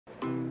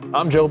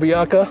I'm Joe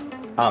Bianca.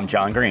 I'm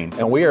Jon Green.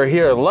 And we are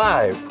here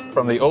live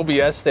from the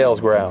OBS sales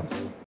grounds.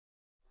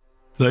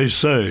 They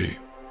say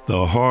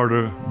the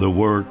harder the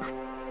work,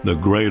 the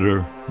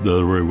greater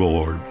the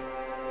reward.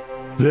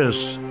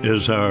 This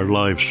is our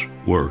life's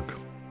work.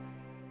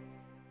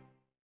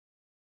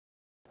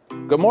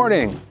 Good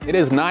morning. It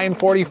is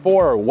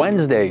 9:44,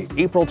 Wednesday,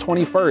 April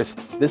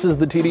 21st. This is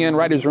the TDN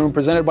Writers Room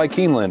presented by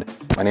Keeneland.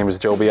 My name is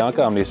Joe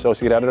Bianca. I'm the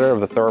associate editor of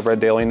the Thoroughbred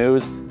Daily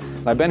News.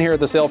 I've been here at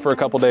the sale for a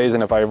couple days,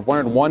 and if I've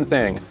learned one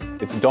thing,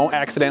 it's don't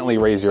accidentally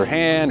raise your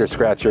hand or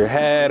scratch your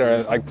head,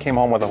 or I came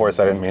home with a horse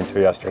I didn't mean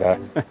to yesterday.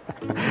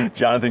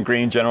 Jonathan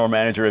Green, general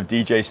manager of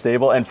DJ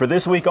Stable, and for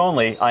this week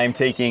only, I am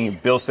taking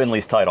Bill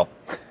Finley's title.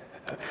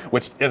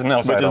 Which is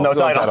no title. Which is no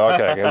title.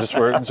 Okay,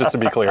 just to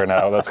be clear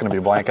now, that's going to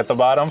be blank at the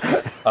bottom.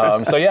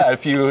 So yeah,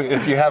 if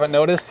you haven't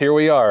noticed, here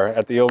we are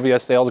at the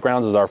OBS Sales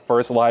Grounds. This is our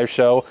first live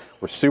show.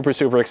 We're super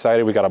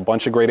excited. We got a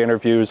bunch of great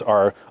interviews.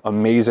 Our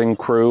amazing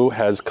crew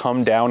has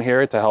come down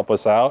here to help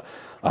us out.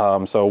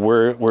 So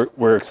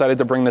we're excited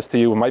to bring this to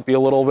you. It might be a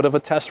little bit of a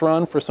test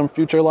run for some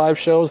future live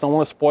shows. Don't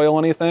want to spoil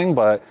anything,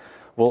 but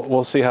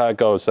we'll see how it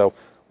goes. So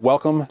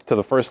welcome to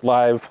the first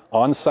live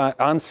on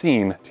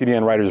scene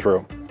TDN Writers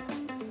Room.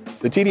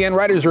 The TDN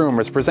Writers Room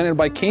is presented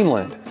by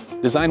Keeneland.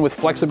 Designed with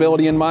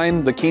flexibility in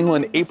mind, the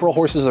Keeneland April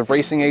Horses of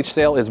Racing Age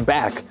sale is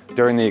back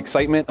during the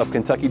excitement of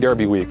Kentucky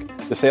Derby Week.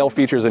 The sale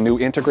features a new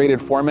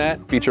integrated format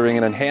featuring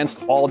an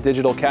enhanced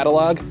all-digital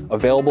catalog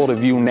available to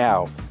view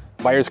now.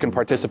 Buyers can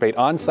participate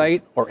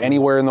on-site or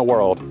anywhere in the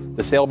world.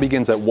 The sale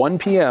begins at 1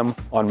 p.m.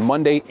 on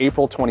Monday,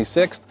 April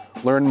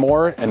 26th. Learn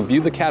more and view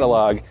the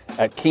catalog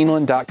at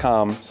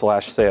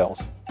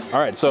keeneland.com/sales. All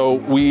right, so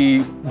we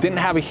didn't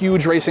have a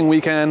huge racing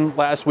weekend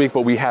last week,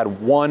 but we had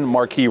one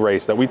marquee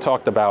race that we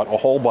talked about a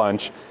whole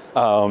bunch.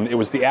 It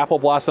was the Apple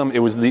Blossom. It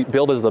was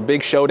billed as the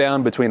big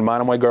showdown between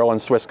Monomoy Girl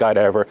and Swiss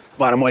Skydiver.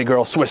 Monomoy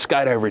Girl, Swiss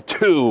Skydiver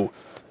 2,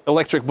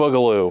 Electric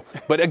Boogaloo.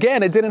 But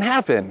again, it didn't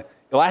happen.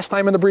 The last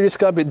time in the Breeders'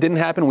 Cup, it didn't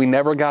happen. We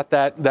never got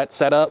that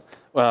set up.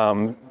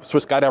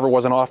 Swiss Skydiver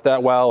wasn't off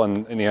that well,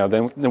 and you know,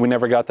 then we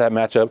never got that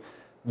matchup.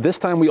 This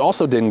time we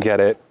also didn't get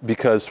it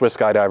because Swiss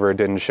Skydiver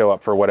didn't show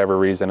up for whatever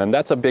reason, and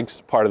that's a big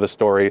part of the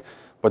story.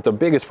 But the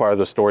biggest part of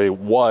the story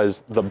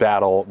was the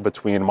battle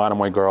between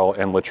Monomoy Girl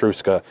and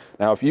Latruska.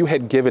 Now, if you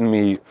had given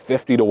me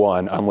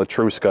 50-1 on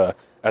Latruska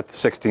at the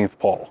 16th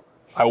pole,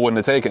 I wouldn't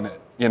have taken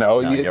it. You know,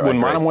 when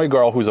Monomoy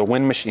Girl, who's a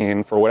win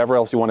machine for whatever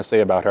else you want to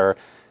say about her,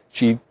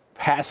 she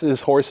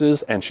passes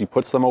horses and she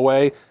puts them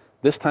away.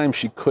 This time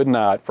she could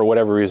not, for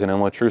whatever reason, and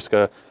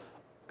Latruska,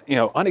 you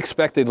know,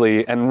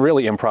 unexpectedly and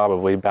really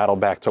improbably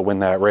battled back to win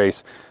that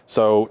race.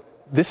 So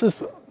this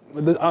is,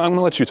 I'm going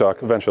to let you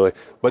talk eventually,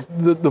 but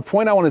the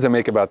point I wanted to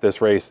make about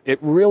this race, it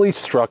really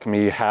struck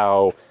me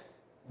how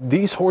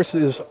these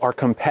horses are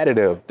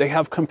competitive. They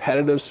have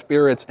competitive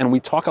spirits, and we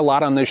talk a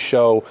lot on this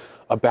show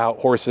about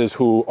horses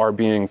who are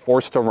being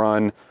forced to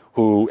run,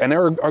 and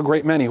there are a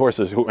great many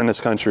horses who in this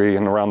country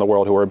and around the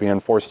world who are being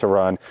forced to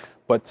run.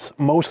 But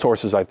most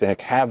horses, I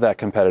think, have that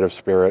competitive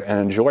spirit and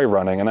enjoy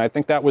running. And I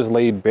think that was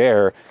laid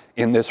bare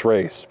in this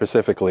race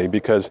specifically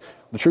because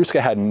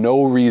Latruska had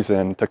no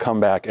reason to come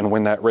back and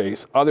win that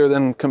race other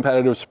than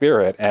competitive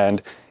spirit.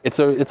 And it's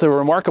a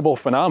remarkable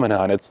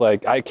phenomenon. It's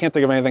like, I can't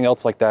think of anything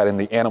else like that in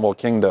the animal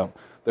kingdom.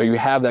 That you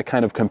have that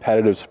kind of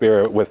competitive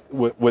spirit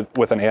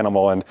with an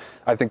animal, and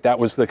I think that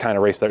was the kind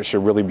of race that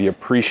should really be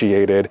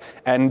appreciated,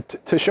 and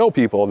to show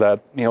people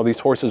that, you know, these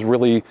horses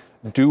really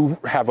do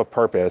have a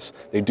purpose.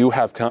 They do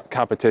have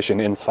competition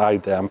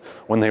inside them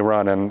when they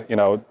run, and you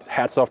know,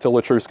 hats off to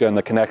Latruska and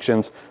the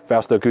connections.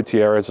 Fausto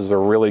Gutierrez is a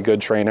really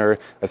good trainer.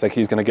 I think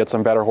he's going to get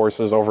some better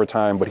horses over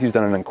time, but he's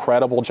done an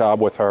incredible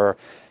job with her.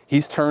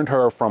 He's turned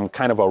her from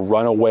kind of a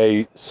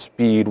runaway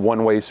speed,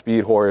 one-way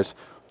speed horse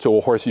to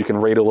a horse you can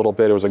rate a little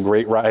bit. It was a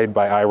great ride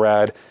by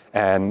IRAD,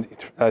 and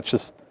that's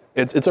just,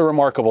 it's a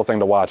remarkable thing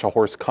to watch, a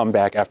horse come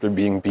back after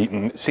being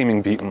beaten,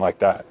 seeming beaten like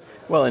that.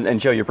 Well, and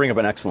Joe, you bring up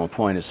an excellent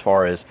point as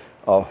far as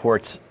a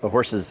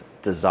horse's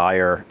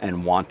desire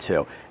and want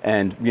to.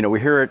 And, you know, we're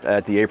here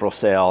at the April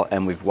sale,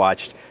 and we've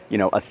watched, you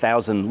know,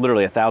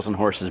 literally 1,000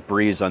 horses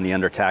breeze on the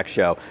Undertax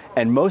show,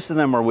 and most of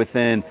them are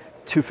within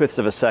 2/5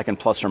 of a second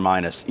plus or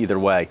minus either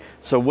way.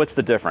 So what's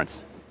the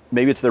difference?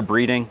 Maybe it's their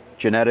breeding,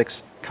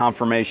 genetics,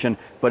 conformation,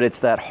 but it's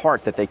that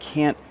heart that they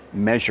can't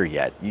measure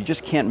yet. You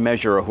just can't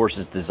measure a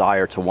horse's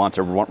desire to want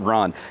to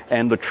run,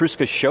 and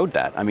Latruska showed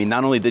that. I mean,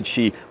 not only did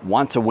she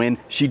want to win,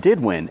 she did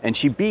win, and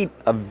she beat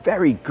a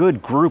very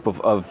good group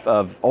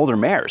of older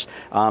mares.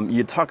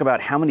 You talk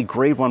about how many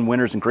Grade 1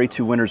 winners and Grade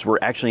 2 winners were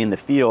actually in the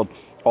field,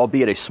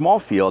 albeit a small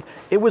field.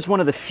 It was one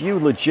of the few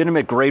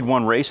legitimate Grade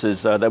 1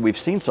 races that we've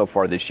seen so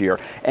far this year.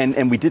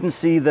 And we didn't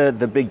see the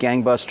big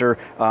gangbuster,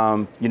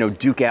 you know,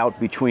 duke out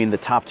between the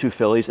top two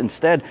fillies.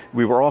 Instead,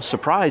 we were all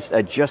surprised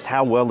at just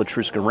how well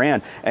Latruska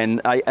ran.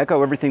 And I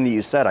echo everything that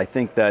you said. I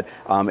think that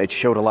it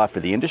showed a lot for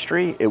the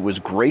industry. It was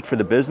great for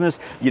the business.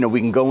 You know,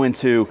 we can go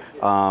into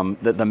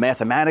the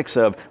mathematics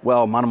of,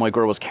 well, Monomoy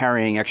Girl was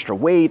carrying extra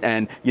weight,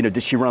 and, you know,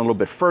 did she run a little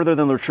bit further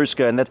than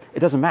Latruska? And it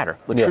doesn't matter.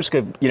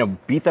 Latruska, you know,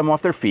 beat them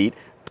off their feet,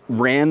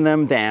 ran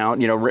them down,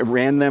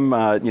 ran them,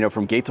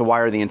 from gate to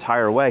wire the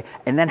entire way,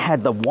 and then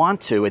had the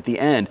want to at the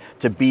end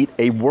to beat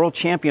a world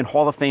champion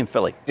Hall of Fame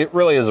filly. It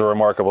really is a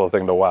remarkable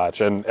thing to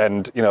watch, and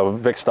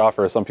Vic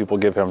Stauffer, some people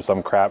give him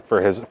some crap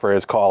for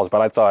his calls,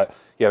 but I thought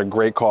he had a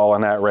great call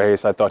on that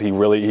race. I thought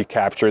he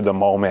captured the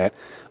moment,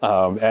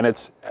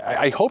 and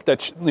I hope that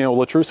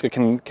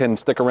Latruska can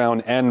stick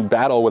around and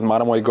battle with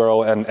Monomoy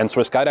Girl and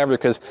Swiss Skydiver,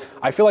 because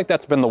I feel like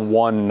that's been the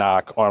one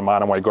knock on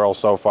Monomoy Girl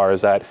so far, is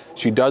that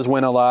she does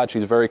win a lot.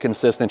 She's very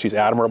consistent. She's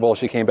admirable.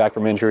 She came back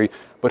from injury,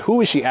 but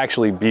who is she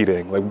actually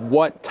beating? Like,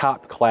 what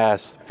top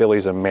class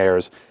fillies and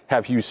mares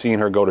have you seen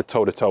her go to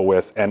toe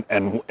with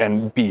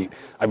and beat?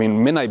 I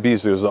mean, Midnight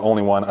Bisou is the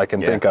only one I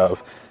can think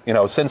of.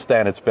 Since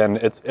then it's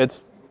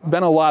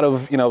been a lot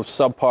of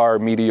subpar,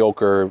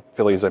 mediocre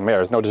fillies and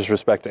mares. No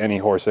disrespect to any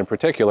horse in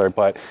particular,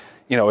 but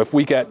if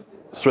we get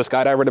Swiss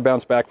Skydiver to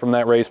bounce back from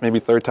that race, maybe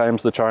third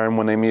time's the charm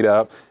when they meet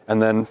up,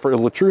 and then for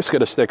Latruska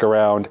to stick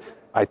around,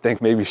 I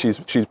think maybe she's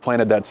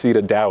planted that seed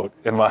of doubt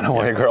in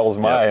Monomoy Girl's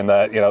mind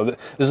that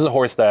this is a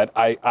horse that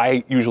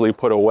I usually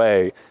put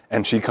away,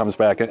 and she comes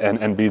back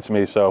and beats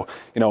me. So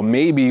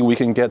maybe we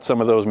can get some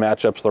of those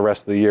matchups the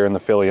rest of the year in the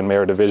filly and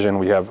mare division.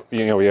 We have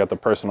we got the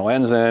Personal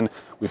Ensign,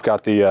 we've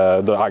got the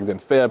Ogden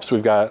Phipps,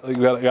 we've got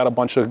a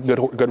bunch of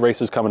good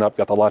races coming up.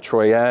 We've got the La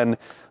Troyenne.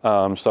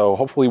 So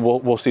hopefully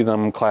we'll see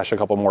them clash a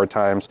couple more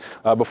times.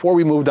 Before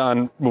we move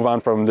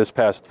on from this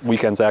past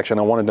weekend's action,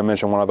 I wanted to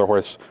mention one other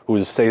horse who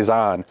is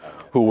Cezanne,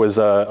 who was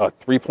a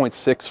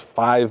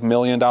 $3.65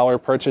 million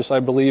purchase, I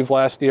believe,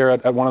 last year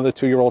at one of the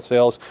 2-year-old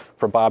sales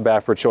for Bob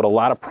Baffert. Showed a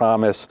lot of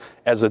promise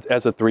as a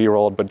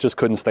 3-year-old, but just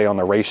couldn't stay on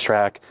the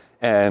racetrack.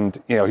 And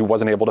he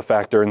wasn't able to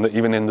factor in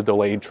even in the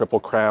delayed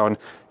Triple Crown.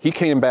 He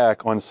came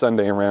back on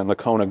Sunday and ran the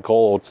Kona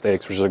Gold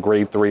Stakes, which is a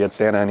Grade 3 at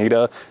Santa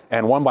Anita,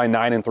 and won by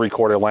 9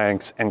 3/4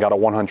 lengths and got a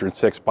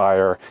 106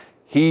 buyer.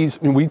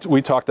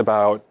 We talked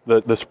about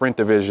the sprint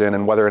division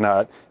and whether or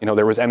not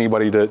there was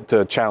anybody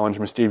to challenge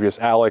Mischievous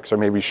Alex or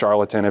maybe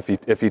Charlatan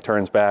if he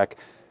turns back.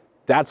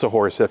 That's a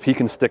horse, if he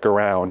can stick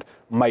around,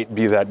 might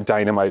be that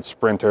dynamite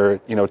sprinter,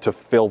 to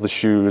fill the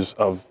shoes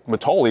of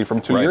Matoli from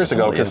 2 years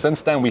ago, because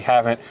since then we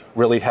haven't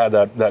really had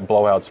that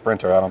blowout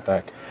sprinter, I don't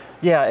think.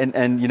 Yeah,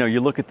 and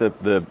you look at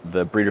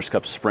the Breeders'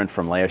 Cup Sprint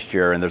from last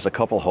year, and there's a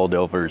couple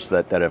holdovers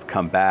that have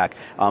come back.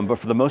 But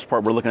for the most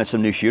part, we're looking at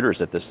some new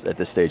shooters at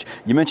this stage.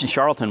 You mentioned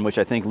Charlatan, which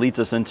I think leads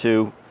us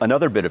into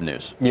another bit of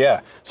news.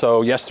 Yeah.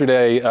 So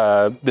yesterday,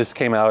 this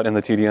came out in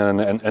the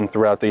TDN and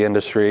throughout the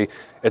industry.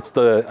 It's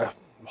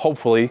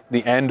hopefully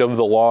the end of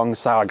the long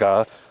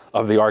saga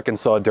of the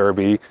Arkansas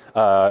Derby.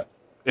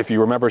 If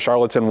you remember,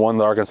 Charlatan won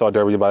the Arkansas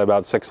Derby by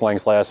about 6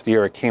 lengths last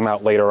year. It came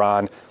out later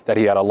on that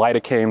he had a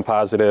lidocaine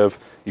positive.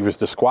 He was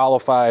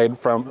disqualified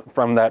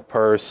from that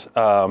purse,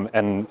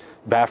 and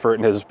Bob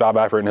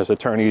Baffert and his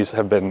attorneys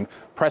have been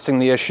pressing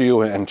the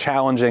issue and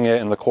challenging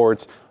it in the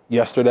courts.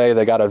 Yesterday,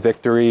 they got a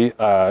victory.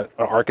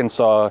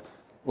 Arkansas,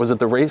 was it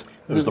the race?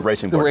 It was the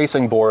racing board. The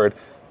racing board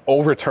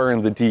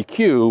overturned the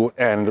DQ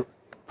and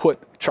put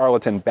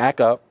Charlatan back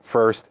up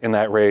first in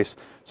that race.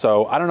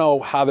 So I don't know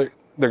how they're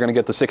going to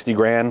get the 60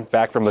 grand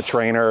back from the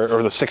trainer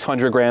or the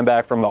 600 grand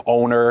back from the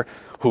owner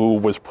who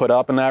was put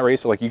up in that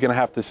race. So, you're going to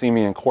have to see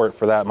me in court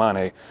for that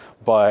money.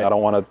 But I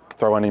don't want to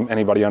throw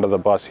anybody under the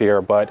bus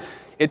here. But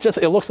it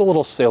looks a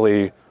little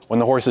silly when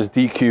the horse is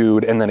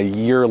DQ'd and then a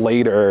year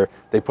later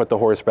they put the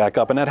horse back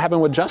up. And that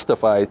happened with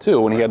Justify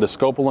too, when he had the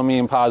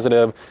scopolamine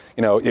positive.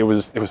 It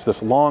was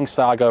this long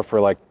saga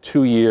for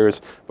 2 years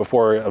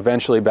before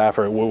eventually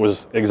Baffert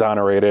was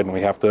exonerated, and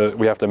we have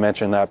to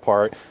mention that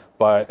part.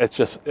 But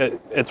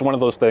it's one of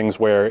those things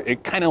where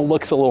it kind of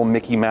looks a little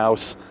Mickey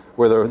Mouse,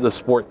 where the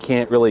sport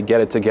can't really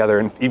get it together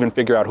and even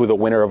figure out who the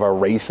winner of a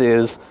race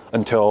is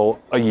until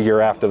a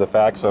year after the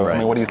fact. So, I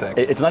mean, what do you think?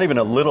 It's not even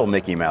a little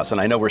Mickey Mouse, and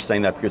I know we're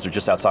saying that because they're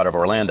just outside of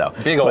Orlando.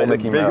 Big old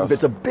Mickey Mouse.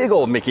 It's a big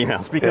old Mickey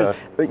Mouse because,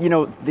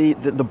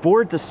 the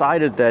board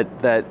decided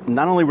that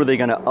not only were they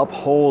going to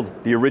uphold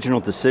the original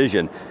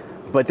decision,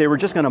 but they were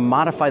just going to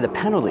modify the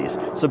penalties.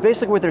 So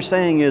basically what they're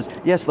saying is,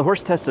 yes, the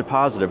horse tested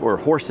positive, or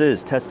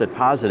horses tested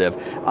positive,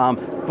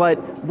 but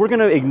we're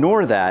going to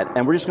ignore that,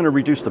 and we're just going to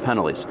reduce the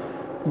penalties,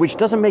 which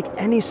doesn't make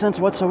any sense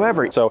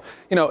whatsoever. So,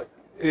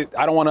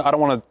 I don't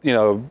want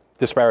to,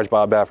 disparage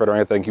Bob Baffert or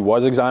anything. He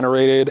was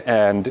exonerated,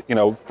 and,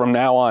 from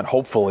now on,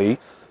 hopefully,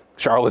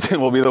 Charlatan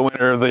will be the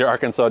winner of the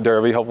Arkansas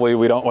Derby. Hopefully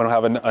we don't want to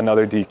have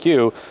another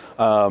DQ.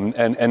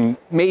 And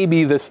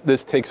maybe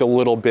this takes a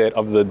little bit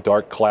of the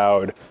dark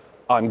cloud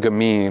on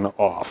Gamine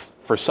off,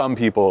 for some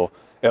people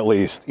at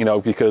least,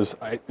 because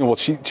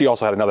she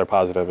also had another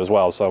positive as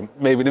well, so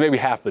maybe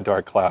half the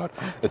dark cloud.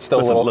 It's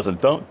still listen,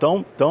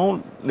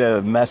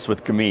 don't mess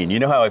with Gamine. You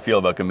know how I feel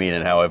about Gamine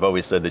and how I've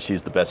always said that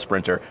she's the best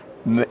sprinter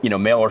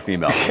male or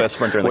female, best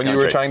sprinter in the country. When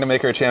you were trying to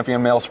make her a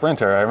champion male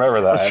sprinter, I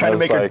remember that. I was trying to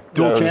make her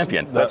dual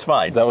champion. That's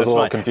fine. That was a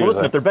little fine. confusing. Well,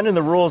 listen, if they're bending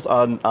the rules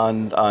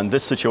on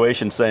this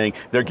situation, saying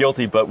they're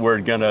guilty, but we're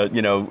gonna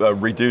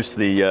reduce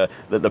the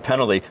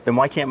penalty, then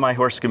why can't my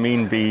horse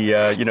Gamine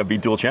be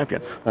dual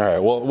champion? All right,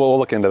 we'll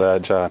look into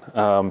that,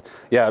 John.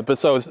 Yeah, but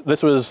so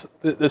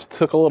this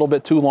took a little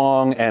bit too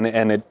long,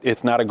 and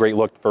it's not a great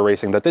look for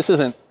racing. That this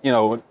isn't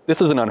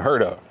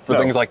unheard of for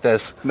things like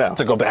this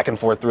to go back and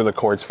forth through the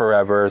courts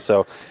forever.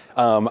 So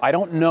I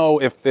don't know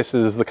if this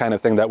is the kind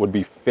of thing that would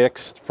be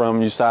fixed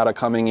from USADA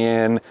coming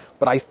in,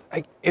 but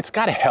it's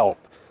got to help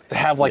to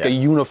have like a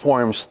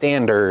uniform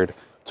standard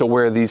to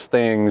where these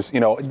things,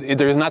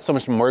 there's not so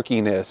much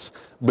murkiness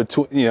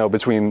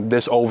between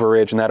this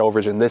overage and that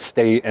overage in this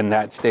state and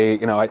that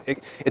state.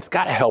 It's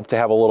got to help to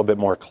have a little bit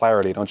more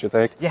clarity, don't you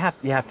think? You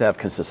have to have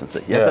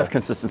consistency. You have to have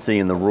consistency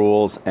in the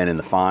rules and in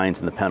the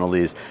fines and the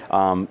penalties,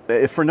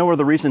 if for no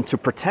other reason to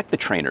protect the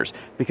trainers,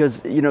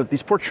 because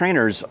these poor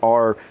trainers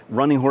are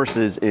running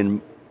horses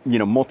in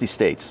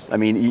multi-states. I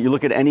mean, you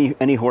look at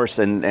any horse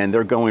and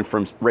they're going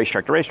from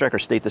racetrack to racetrack or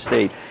state to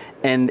state,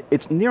 and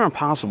it's near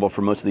impossible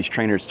for most of these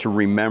trainers to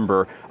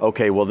remember,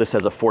 okay, well, this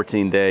has a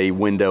 14-day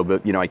window,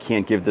 but I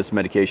can't give this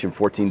medication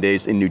 14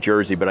 days in New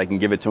Jersey, but I can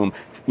give it to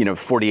them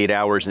 48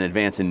 hours in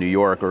advance in New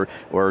York or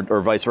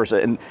vice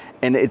versa.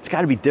 And it's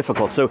got to be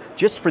difficult. So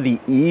just for the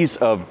ease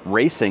of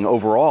racing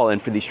overall,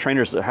 and for these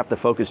trainers to have to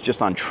focus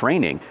just on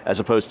training as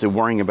opposed to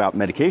worrying about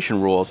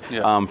medication rules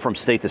from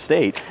state to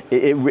state,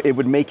 it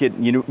would make it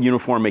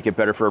uniform, make it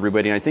better for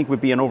everybody, and I think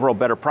would be an overall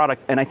better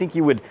product. And I think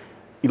you would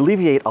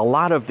alleviate a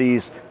lot of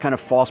these kind of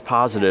false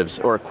positives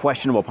or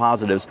questionable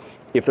positives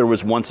if there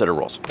was one set of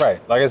rules. Right.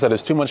 Like I said,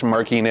 there's too much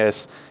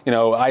murkiness.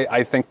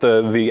 I think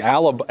the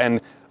alibi, and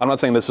I'm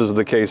not saying this is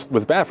the case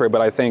with Baffert,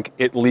 but I think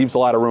it leaves a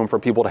lot of room for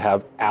people to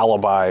have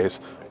alibis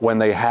when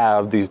they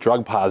have these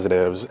drug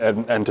positives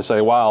and to say,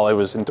 well, it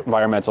was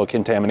environmental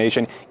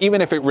contamination,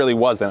 even if it really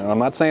wasn't. And I'm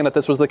not saying that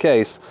this was the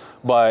case,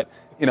 but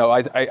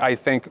I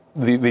think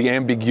the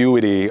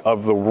ambiguity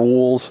of the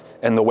rules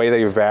and the way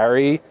they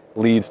vary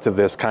leads to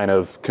this kind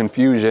of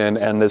confusion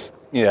and this,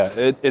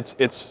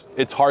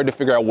 it's hard to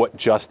figure out what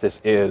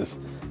justice is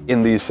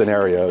in these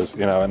scenarios,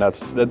 and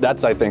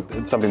that's I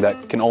think something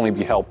that can only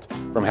be helped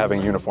from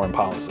having uniform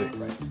policy.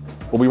 Right.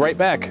 We'll be right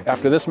back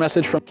after this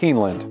message from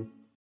Keeneland.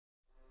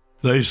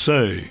 They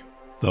say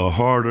the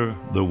harder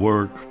the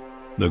work,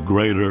 the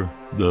greater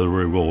the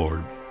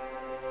reward.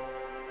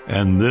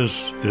 And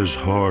this is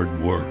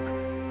hard work.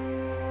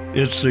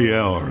 It's the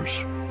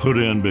hours put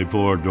in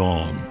before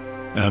dawn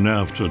and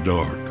after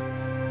dark.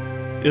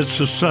 It's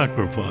the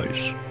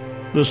sacrifice,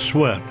 the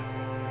sweat,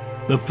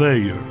 the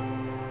failure,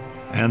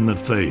 and the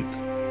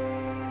faith.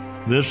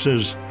 This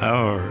is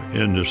our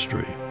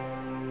industry.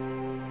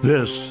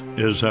 This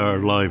is our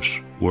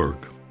life's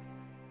work.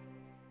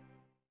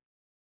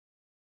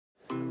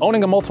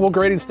 Owning a multiple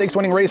graded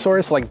stakes-winning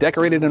racehorse like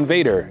Decorated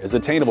Invader is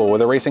attainable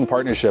with a racing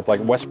partnership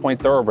like West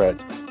Point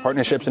Thoroughbreds.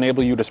 Partnerships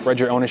enable you to spread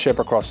your ownership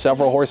across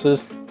several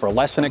horses for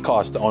less than it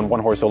costs to own one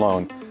horse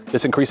alone.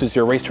 This increases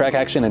your racetrack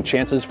action and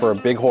chances for a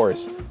big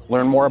horse.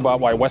 Learn more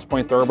about why West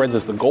Point Thoroughbreds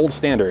is the gold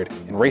standard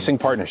in racing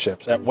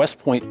partnerships at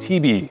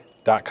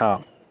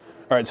westpointtb.com.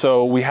 All right,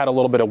 so we had a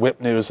little bit of whip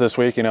news this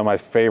week. My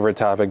favorite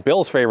topic,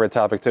 Bill's favorite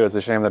topic too. It's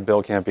a shame that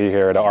Bill can't be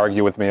here to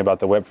argue with me about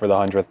the whip for the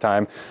 100th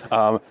time.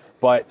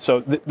 But so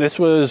this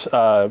was,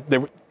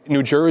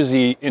 New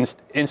Jersey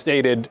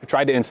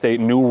tried to instate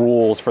new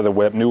rules for the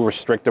whip, new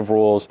restrictive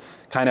rules,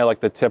 kind of like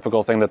the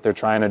typical thing that they're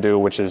trying to do,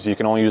 which is you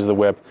can only use the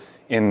whip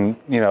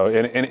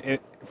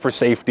for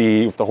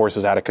safety if the horse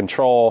is out of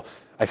control.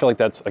 I feel like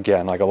that's,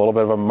 again, like a little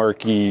bit of a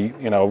murky,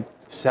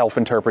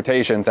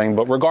 self-interpretation thing.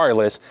 But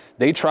regardless,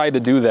 they tried to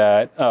do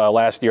that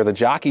last year. The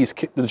Jockeys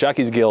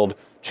Guild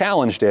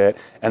challenged it,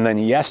 and then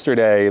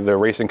yesterday the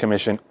Racing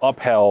Commission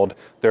upheld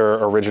their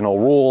original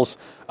rules.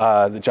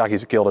 The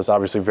Jockeys Guild is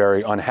obviously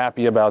very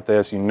unhappy about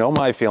this.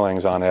 My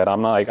feelings on it.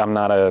 I'm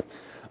not a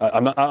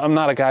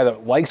guy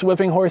that likes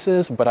whipping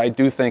horses, but I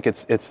do think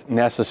it's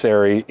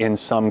necessary in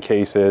some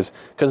cases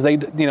because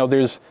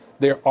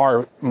there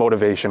are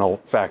motivational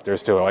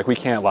factors to it. Like, we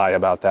can't lie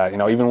about that.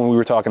 Even when we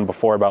were talking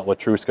before about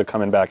Latruska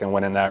coming back and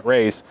winning that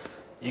race,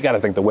 you got to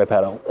think the whip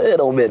had a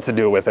little bit to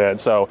do with it.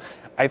 So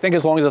I think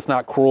as long as it's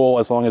not cruel,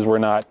 as long as we're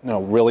not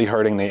really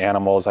hurting the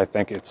animals, I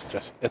think it's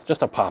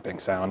just a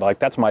popping sound. Like,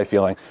 that's my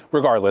feeling.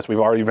 Regardless, we've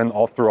already been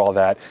through all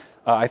that.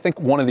 I think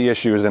one of the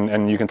issues,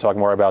 and you can talk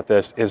more about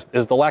this, is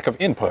the lack of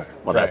input.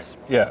 Well,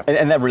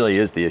 and that really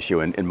is the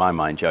issue in my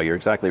mind, Joe. You're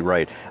exactly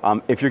right.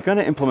 If you're going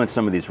to implement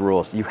some of these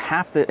rules, you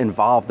have to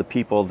involve the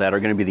people that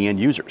are going to be the end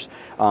users.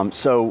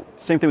 So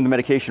same thing with the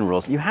medication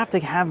rules. You have to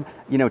have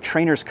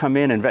trainers come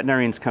in and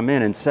veterinarians come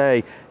in and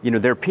say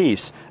their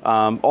piece,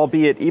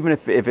 albeit even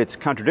if it's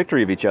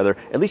contradictory of each other.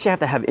 At least you have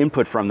to have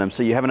input from them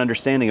so you have an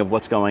understanding of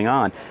what's going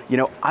on.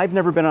 I've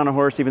never been on a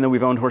horse, even though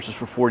we've owned horses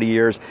for 40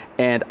 years,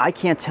 and I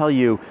can't tell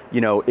you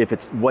if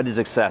it's what is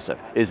excessive.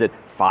 Is it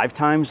 5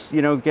 times,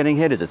 getting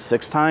hit? Is it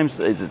 6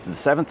 times? Is it the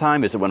 7th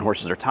time? Is it when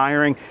horses are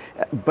tiring?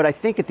 But I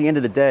think at the end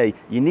of the day,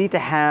 you need to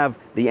have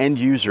the end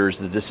users,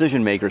 the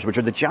decision makers, which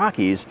are the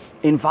jockeys,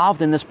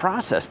 involved in this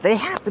process. They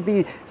have to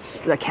be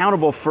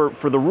accountable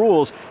for the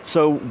rules,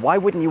 so why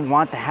wouldn't you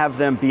want to have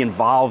them be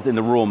involved in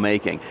the rule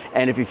making?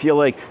 And if you feel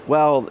like,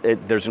 well,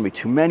 there's going to be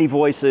too many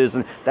voices,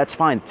 and that's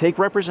fine. Take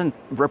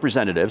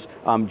representatives.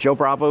 Joe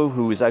Bravo,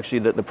 who is actually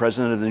the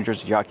president of the New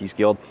Jersey Jockeys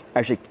Guild,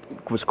 actually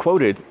was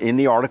quoted in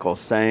the article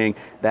saying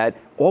that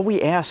all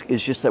we ask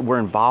is just that we're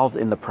involved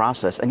in the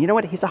process. And you know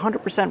what? He's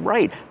 100%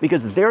 right,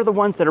 because they're the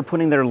ones that are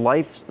putting their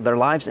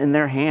lives in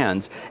their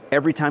hands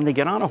every time they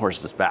get on a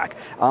horse's back.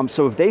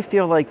 So if they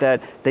feel like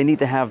that they need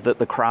to have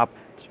the crop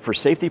for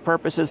safety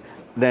purposes,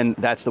 then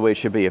that's the way it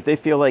should be. If they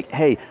feel like,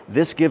 hey,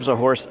 this gives a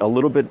horse a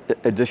little bit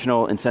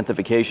additional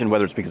incentivization,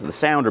 whether it's because of the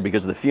sound or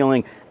because of the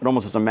feeling, it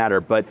almost doesn't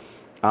matter. But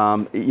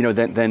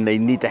then they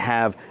need to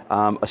have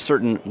a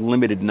certain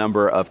limited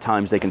number of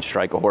times they can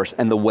strike a horse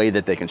and the way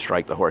that they can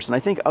strike the horse. And I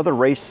think other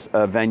race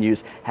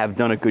venues have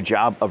done a good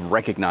job of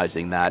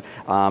recognizing that,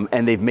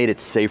 and they've made it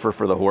safer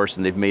for the horse,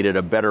 and they've made it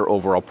a better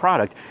overall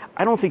product.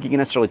 I don't think you can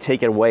necessarily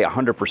take it away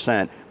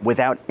 100%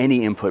 without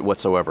any input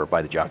whatsoever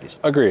by the jockeys.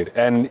 Agreed.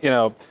 And,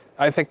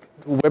 I think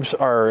whips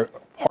are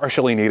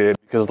partially needed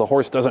because the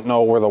horse doesn't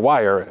know where the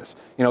wire is.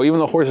 Even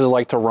though horses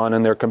like to run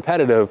and they're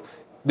competitive,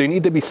 they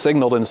need to be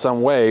signaled in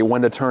some way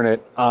when to turn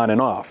it on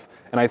and off.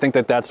 And I think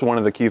that that's one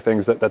of the key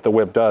things that the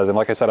whip does. And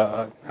like I said,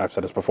 I've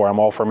said this before, I'm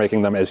all for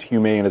making them as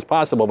humane as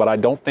possible, but I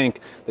don't think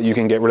that you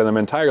can get rid of them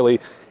entirely.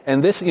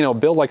 And this,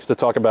 Bill likes to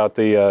talk about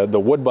the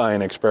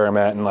Woodbine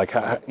experiment and like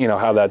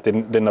how that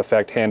didn't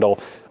affect handle.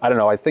 I don't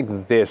know. I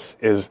think this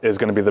is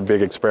going to be the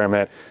big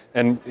experiment.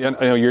 And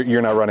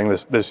you're not running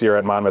this year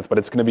at Monmouth, but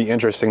it's going to be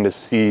interesting to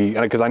see,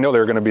 because I know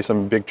there are going to be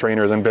some big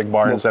trainers and big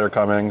barns that are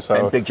coming. So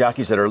and big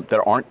jockeys that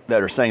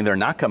are saying they're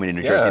not coming to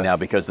New Jersey now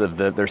because of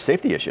their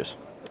safety issues.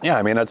 Yeah,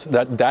 I mean that's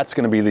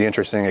going to be the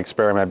interesting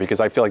experiment, because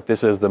I feel like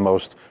this is the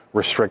most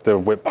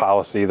restrictive whip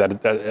policy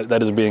that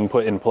is being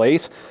put in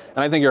place.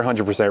 And I think you're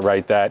 100%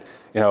 right that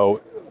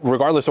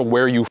regardless of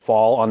where you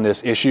fall on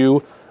this issue,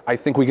 I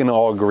think we can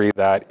all agree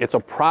that it's a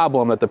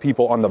problem that the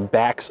people on the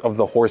backs of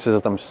the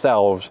horses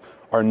themselves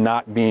are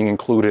not being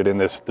included in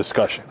this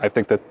discussion. I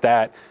think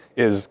that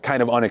is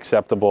kind of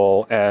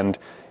unacceptable, and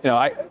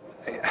I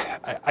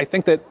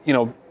think that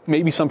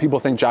maybe some people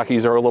think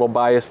jockeys are a little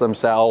biased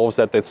themselves,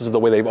 that this is the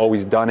way they've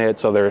always done it,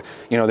 so they're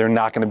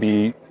not going to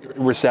be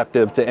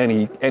receptive to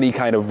any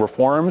kind of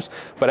reforms.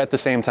 But at the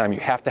same time, you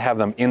have to have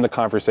them in the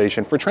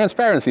conversation for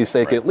transparency's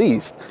sake, at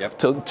least,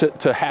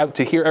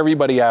 to hear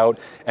everybody out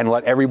and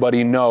let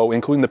everybody know,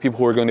 including the people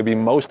who are going to be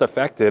most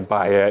affected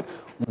by it,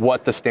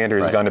 what the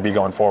standard is going to be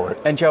going forward.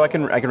 And Joe, I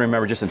can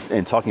remember just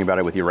in talking about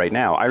it with you right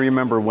now, I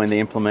remember when they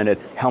implemented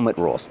helmet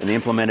rules and they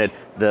implemented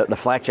the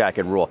flak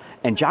jacket rule,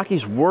 and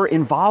jockeys were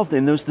involved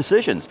in those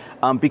decisions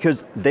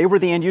because they were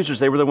the end users.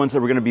 They were the ones that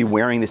were going to be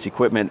wearing this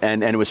equipment,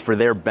 and it was for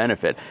their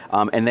benefit.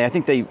 And I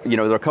think there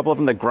were a couple of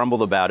them that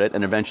grumbled about it,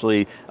 and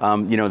eventually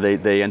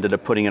they ended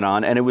up putting it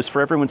on, and it was for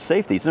everyone's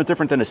safety. It's no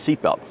different than a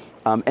seatbelt.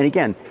 And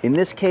again, in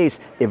this case,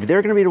 if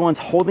they're going to be the ones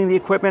holding the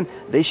equipment,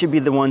 they should be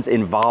the ones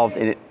involved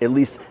in it, at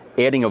least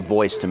adding a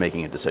voice to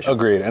making a decision.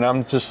 Agreed. And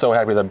I'm just so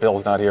happy that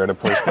Bill's not here to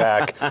push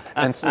back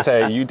and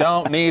say, you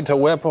don't need to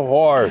whip a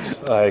horse.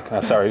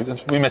 Sorry,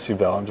 we miss you,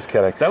 Bill. I'm just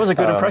kidding. That was a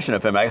good impression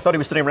of him. I thought he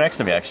was sitting right next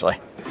to me, actually.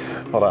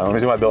 Hold on, let me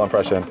do my Bill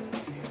impression.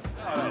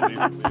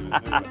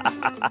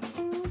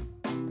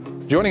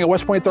 Joining a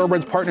West Point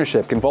Thoroughbreds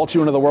partnership can vault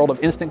you into the world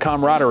of instant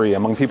camaraderie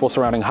among people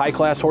surrounding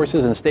high-class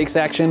horses and stakes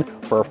action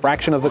for a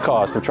fraction of the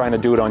cost of trying to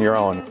do it on your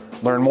own.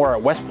 Learn more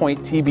at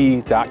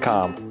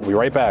westpointtb.com. We'll be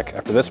right back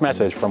after this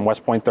message from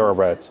West Point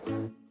Thoroughbreds.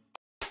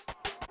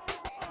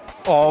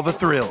 All the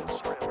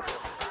thrills.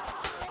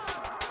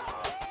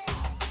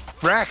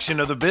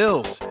 Fraction of the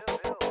bills.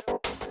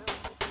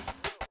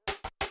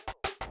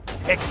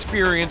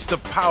 Experience the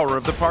power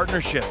of the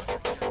partnership.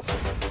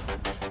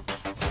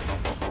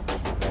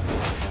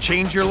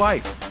 Change your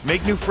life,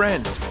 make new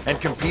friends,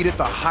 and compete at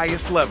the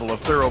highest level of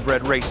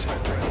thoroughbred racing.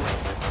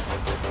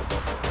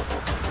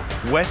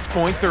 West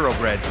Point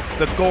Thoroughbreds,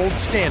 the gold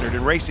standard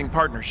in racing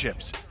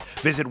partnerships.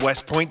 Visit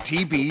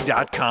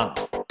westpointtb.com.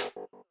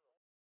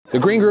 The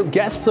Green Group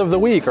Guests of the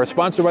Week are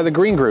sponsored by the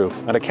Green Group,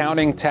 an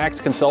accounting,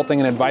 tax, consulting,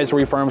 and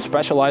advisory firm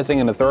specializing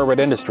in the thoroughbred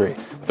industry.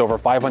 With over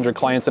 500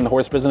 clients in the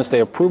horse business, they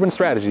have proven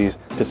strategies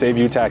to save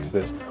you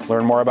taxes.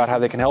 Learn more about how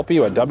they can help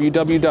you at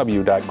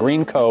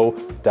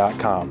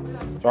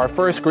www.greenco.com. So our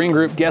first Green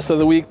Group Guest of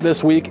the Week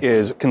this week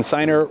is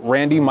consignor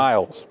Randy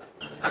Miles.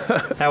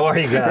 How are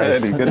you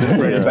guys? Randy, good to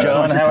see you.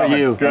 John, how are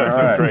you? Good,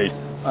 right. Great.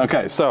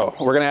 Okay, so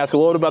we're going to ask a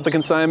little bit about the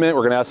consignment.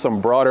 We're going to ask some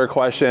broader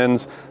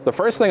questions. The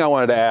first thing I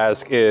wanted to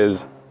ask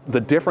is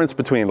the difference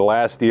between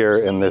last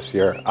year and this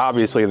year.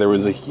 Obviously, there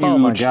was a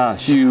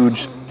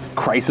huge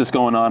crisis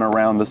going on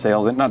around the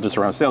sales, and not just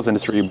around the sales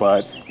industry,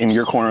 but in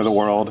your corner of the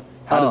world.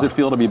 How does it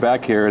feel to be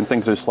back here and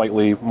things are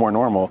slightly more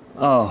normal?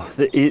 Oh,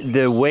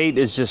 the weight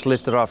is just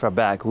lifted off our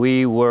back.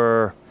 We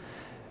were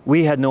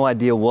we had no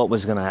idea what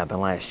was going to happen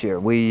last year.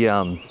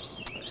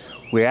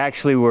 We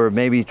actually were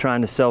maybe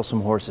trying to sell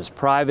some horses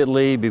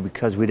privately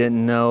because we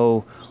didn't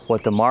know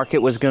what the market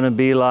was going to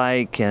be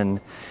like, and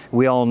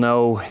we all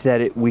know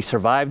that we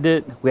survived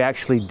it. We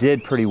actually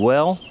did pretty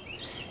well,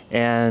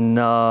 and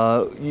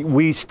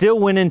we still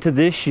went into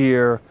this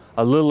year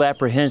a little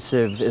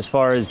apprehensive as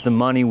far as the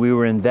money we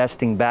were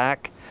investing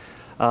back.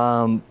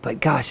 But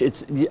gosh,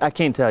 I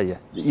can't tell you,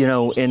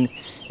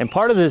 and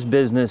part of this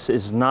business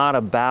is not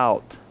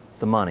about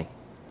the money.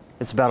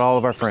 It's about all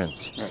of our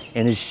friends. Right.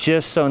 And it's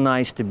just so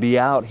nice to be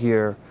out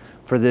here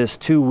for this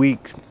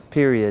 2-week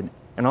period,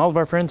 and all of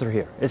our friends are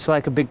here. It's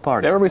like a big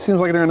party. Everybody seems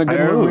like they're in a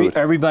good mood.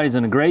 Everybody's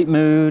in a great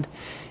mood,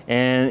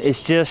 and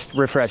it's just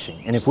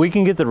refreshing. And if we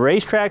can get the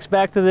racetracks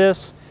back to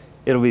this,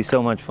 it'll be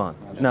so much fun.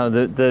 No,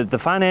 the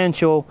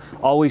financial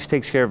always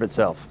takes care of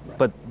itself.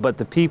 But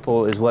the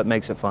people is what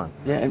makes it fun.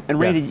 Yeah, and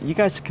Randy, you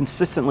guys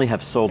consistently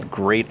have sold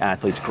great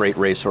athletes, great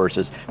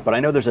racehorses, but I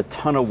know there's a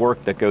ton of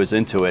work that goes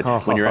into it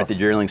when you're at the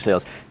yearling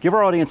sales. Give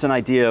our audience an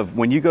idea of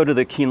when you go to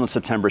the Keeneland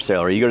September sale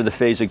or you go to the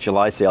Phasic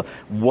July sale,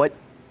 what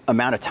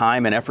amount of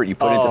time and effort you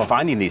put into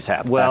finding these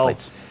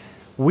athletes.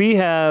 We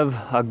have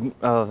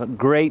a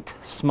great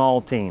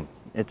small team.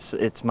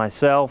 It's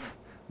myself,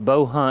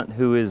 Bo Hunt,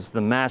 who is the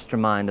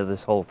mastermind of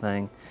this whole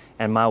thing,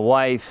 and my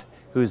wife,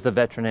 who's the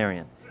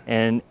veterinarian.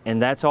 And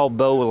that's all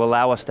Bo will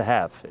allow us to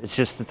have. It's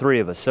just the three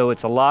of us. So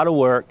it's a lot of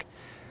work.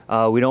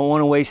 We don't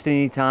want to waste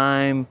any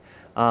time.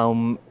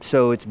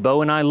 So it's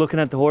Bo and I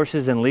looking at the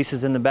horses, and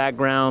Lisa's in the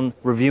background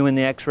reviewing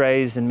the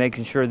x-rays and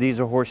making sure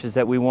these are horses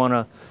that we want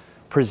to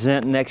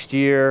present next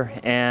year.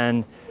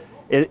 And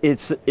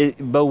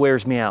Bo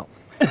wears me out.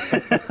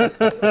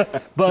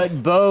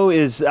 But Bo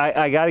is,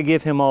 I got to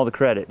give him all the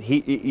credit. He,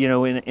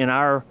 in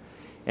our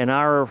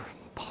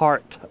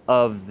part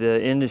of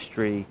the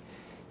industry,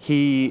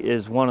 he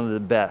is one of the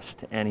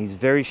best, and he's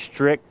very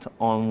strict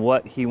on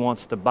what he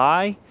wants to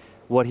buy,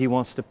 what he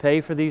wants to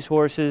pay for these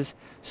horses,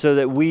 so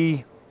that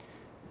when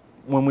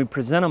we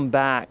present them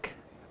back,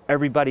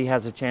 everybody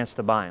has a chance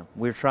to buy them.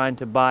 We're trying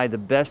to buy the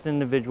best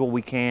individual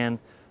we can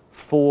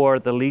for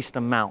the least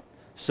amount,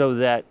 so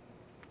that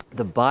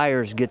the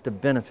buyers get the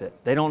benefit.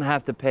 They don't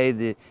have to pay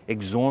the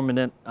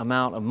exorbitant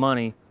amount of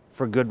money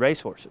for good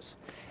racehorses.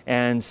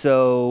 And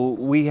so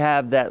we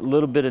have that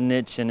little bit of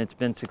niche, and it's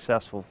been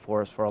successful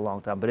for us for a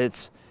long time. But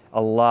it's a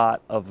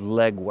lot of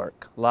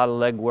legwork,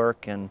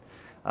 and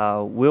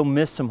we'll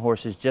miss some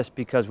horses just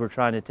because we're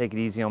trying to take it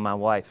easy on my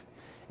wife.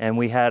 And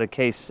we had a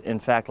case, in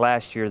fact,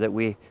 last year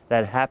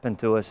that happened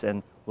to us,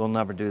 and we'll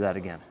never do that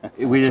again.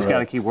 We just got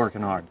to keep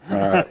working hard. All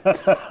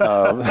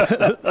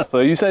right. So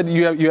you said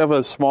you have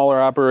a smaller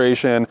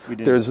operation.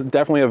 There's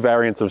definitely a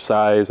variance of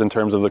size in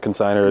terms of the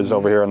consignors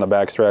over here on the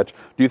backstretch.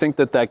 Do you think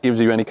that gives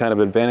you any kind of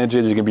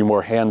advantages? You can be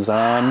more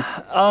hands-on?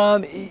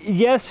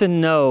 Yes and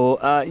no.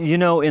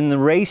 In the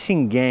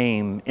racing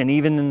game and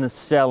even in the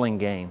selling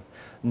game,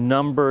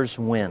 numbers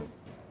win.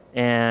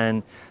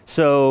 And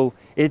so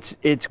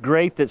it's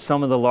great that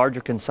some of the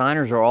larger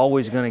consignors are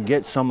always going to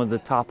get some of the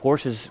top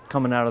horses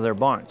coming out of their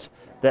barns.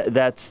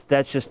 That's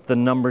just the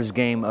numbers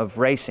game of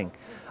racing.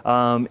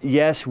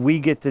 Yes, we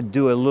get to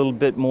do a little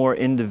bit more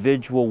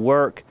individual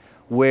work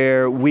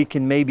where we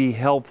can maybe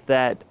help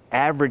that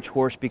average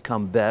horse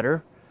become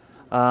better.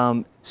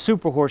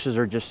 Super horses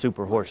are just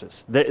super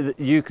horses.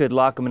 You could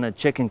lock them in a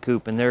chicken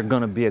coop and they're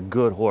going to be a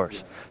good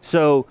horse.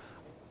 So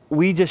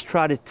we just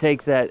try to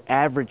take that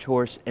average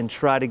horse and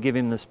try to give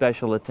him the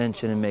special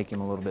attention and make him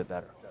a little bit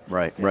better.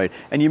 Right, right.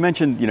 And you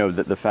mentioned,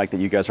 the fact that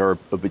you guys are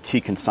a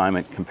boutique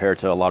consignment compared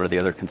to a lot of the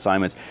other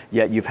consignments,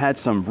 yet you've had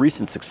some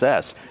recent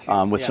success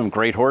with some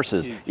great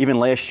horses. Even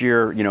last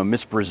year,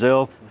 Miss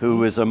Brazil,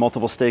 who is a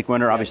multiple stake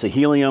winner, obviously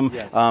Helium,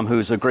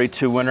 who's a grade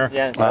 2 winner.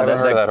 Yes. I haven't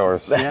heard of that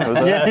horse. We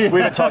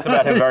haven't talked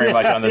about him very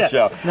much on this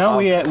show. No,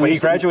 he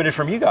graduated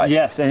from you guys.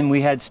 Yes, and we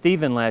had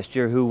Steven last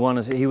year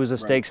who he was a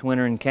stakes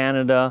winner in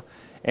Canada.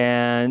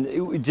 And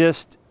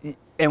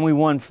we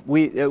won.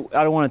 I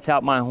don't want to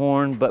tout my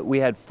horn, but we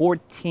had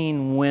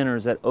 14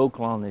 winners at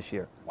Oaklawn this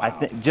year. Wow. I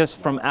think just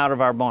from out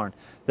of our barn.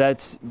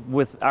 That's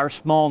with our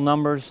small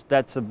numbers.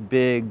 That's a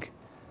big.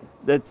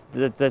 That's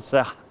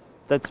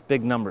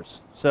big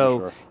numbers. So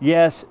sure.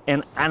 Yes,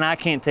 and I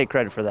can't take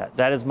credit for that.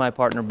 That is my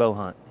partner Bo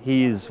Hunt.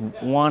 He's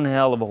one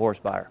hell of a horse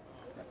buyer.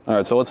 All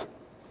right, so let's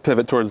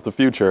pivot towards the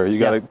future. You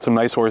got some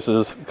nice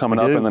horses coming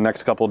up in the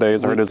next couple of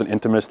days. I heard there's an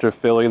Intimistr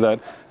filly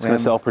that's going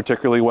to sell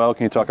particularly well.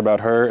 Can you talk about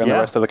her and the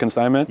rest of the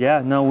consignment?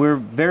 Yeah, no, we're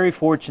very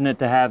fortunate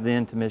to have the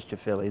Intimistr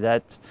filly.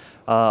 That's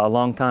a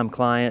longtime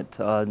client.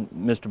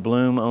 Mr.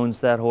 Bloom owns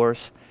that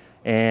horse,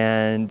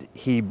 and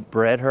he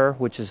bred her,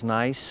 which is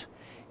nice,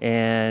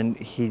 and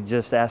he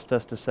just asked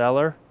us to sell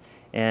her.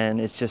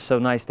 And it's just so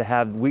nice to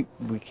have. We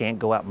can't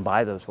go out and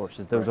buy those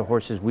horses. Those are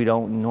horses we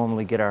don't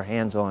normally get our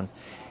hands on.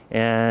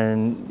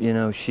 And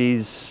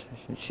she's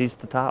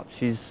the top.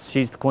 She's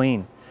the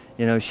queen.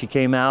 She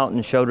came out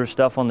and showed her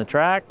stuff on the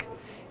track,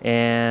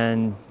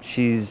 and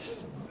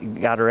she's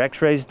got her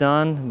x-rays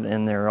done,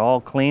 and they're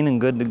all clean and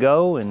good to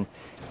go, and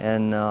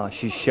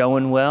she's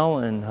showing well,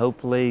 and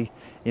hopefully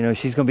you know,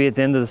 she's going to be at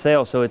the end of the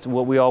sale. So it's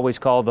what we always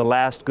call the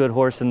last good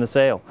horse in the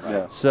sale.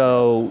 Yeah.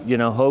 So, you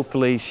know,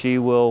 hopefully she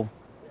will,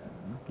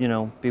 you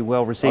know, be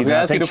well received. I was going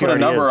to ask you to put a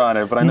number on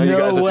it, but I know you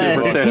guys are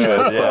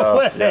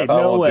superstitious.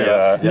 No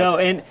way. No,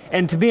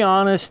 and to be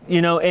honest,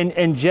 you know,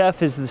 and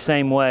Jeff is the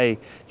same way.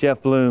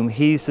 Jeff Bloom,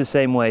 he's the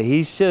same way.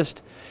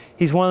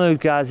 He's one of those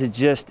guys that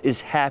just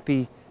is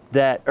happy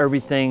that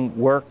everything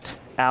worked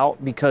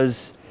out,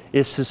 because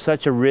it's just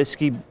such a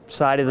risky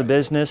side of the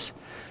business,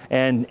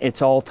 and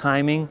it's all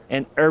timing,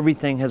 and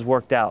everything has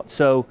worked out.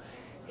 So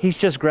he's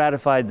just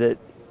gratified that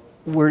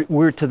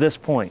we're to this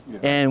point,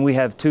 and we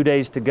have 2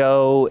 days to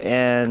go,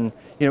 and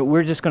you know,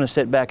 we're just going to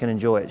sit back and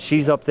enjoy it.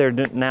 She's up there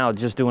now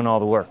just doing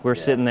all the work. We're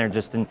sitting there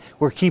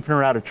we're keeping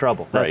her out of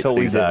trouble. That's what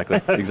we do.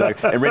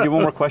 Exactly. And Randy,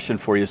 one more question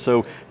for you.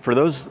 So for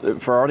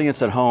our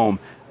audience at home,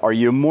 are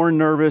you more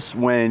nervous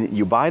when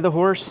you buy the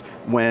horse,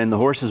 when the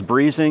horse is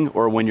breezing,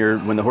 or when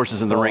the horse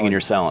is in the ring and you're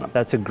selling him?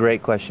 That's a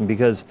great question,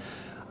 because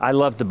I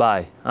love to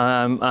buy.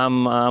 I'm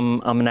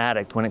an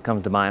addict when it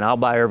comes to buying. I'll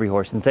buy every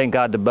horse, and thank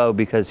God to Bo,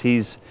 because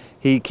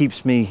he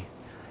keeps me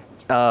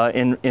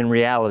in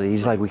reality.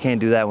 He's like, we can't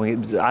do that.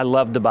 I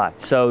love to buy.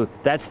 So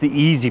that's the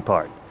easy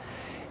part.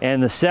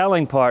 And the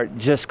selling part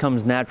just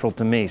comes natural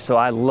to me. So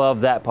I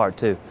love that part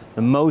too.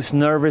 The most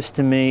nervous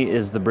to me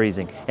is the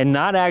breezing, and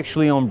not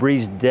actually on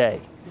breeze day.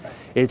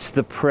 It's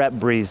the prep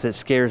breeze that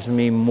scares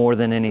me more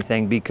than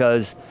anything,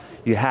 because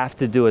you have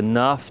to do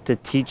enough to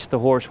teach the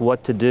horse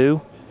what to do,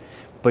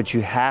 but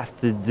you have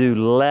to do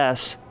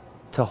less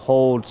to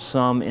hold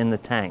some in the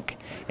tank.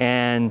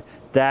 And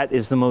that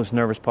is the most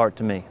nervous part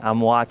to me. I'm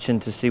watching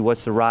to see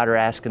what's the rider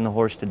asking the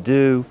horse to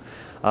do.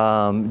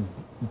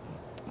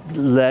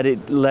 Let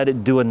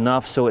it do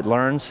enough so it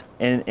learns,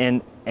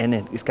 and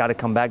it's got to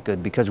come back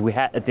good, because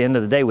at the end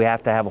of the day, we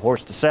have to have a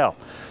horse to sell.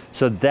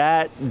 So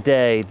that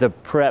day, the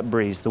prep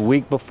breeze, the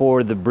week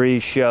before the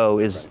breeze show,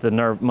 is the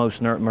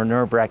most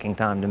nerve-wracking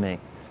time to me.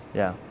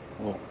 Yeah.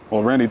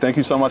 Well, Randy, thank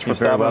you so much for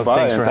stopping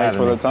by, and thanks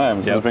for the time.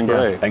 This has been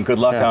great. And good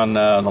luck on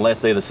the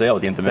last day of the sale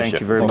at the intermission.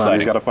 Thank you very much.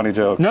 He's got a funny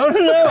joke. No.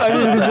 I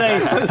was just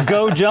going to say,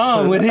 go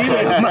John with him.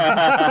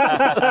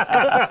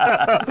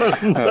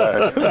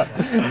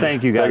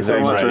 Thank you guys so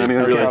much, Randy.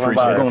 Really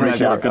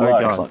appreciate it. Good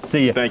luck.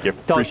 See you. Thank you.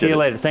 Talk to you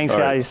later. Thanks,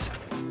 guys.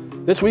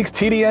 This week's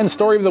TDN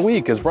Story of the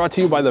Week is brought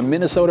to you by the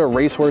Minnesota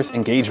Racehorse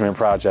Engagement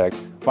Project.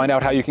 Find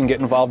out how you can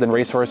get involved in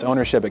racehorse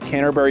ownership at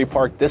Canterbury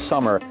Park this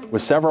summer,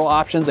 with several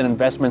options and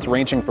investments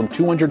ranging from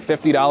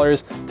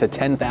 $250 to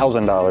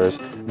 $10,000.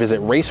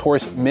 Visit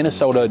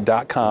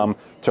racehorseminnesota.com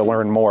to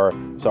learn more.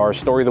 So our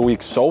story of the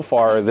week so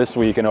far this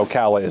week in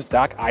Ocala is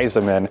Doc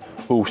Eisenman,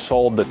 who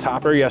sold the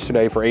topper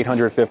yesterday for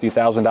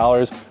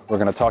 $850,000. We're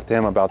going to talk to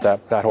him about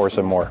that horse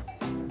and more.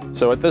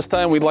 So at this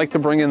time, we'd like to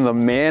bring in the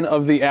man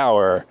of the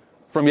hour,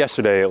 from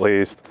yesterday at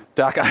least,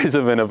 Doc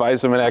Eisenman of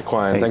Eisenman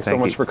Equine. Thanks so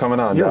much for coming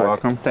on, You're Doc.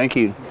 welcome. Thank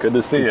you. Good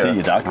to see you. Good to see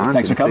you, Doc.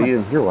 Thanks for coming. See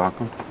you. You're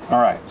welcome.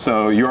 All right,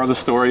 so you are the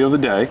story of the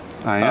day.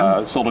 I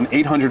am. Sold an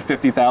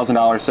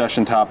 $850,000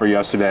 session topper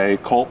yesterday,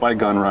 colt by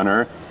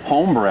Gunrunner,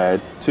 homebred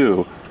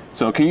too.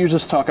 So can you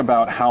just talk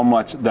about how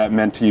much that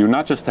meant to you,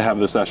 not just to have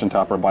the session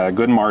topper by a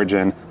good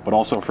margin, but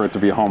also for it to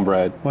be a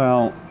homebred?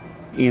 Well,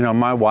 you know,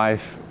 my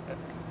wife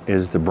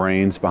is the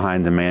brains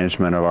behind the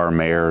management of our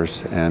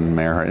mares and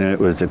it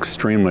was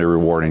extremely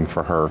rewarding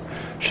for her.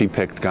 She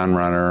picked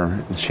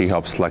Gunrunner, she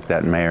helped select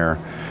that mare.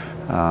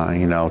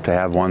 You know, to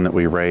have one that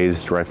we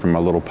raised right from a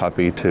little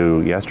puppy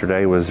to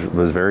yesterday was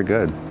very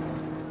good.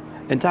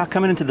 And Doc,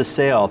 coming into the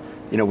sale,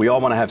 you know, we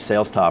all want to have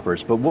sales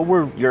toppers, but what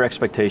were your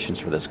expectations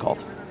for this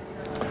colt?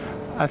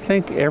 I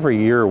think every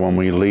year when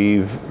we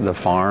leave the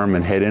farm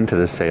and head into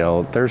the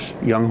sale, there's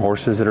young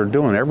horses that are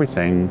doing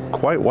everything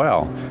quite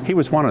well. He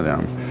was one of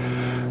them.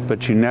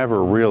 But you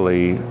never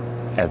really,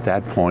 at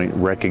that point,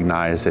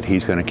 recognize that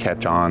he's going to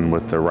catch on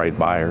with the right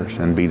buyers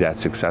and be that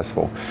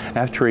successful.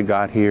 After he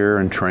got here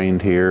and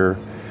trained here,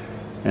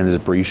 and his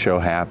breeze show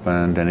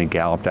happened, and he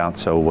galloped out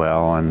so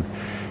well, and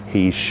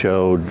he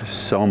showed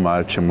so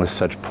much and with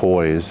such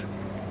poise,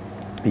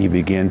 you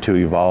begin to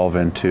evolve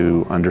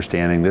into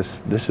understanding this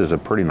is a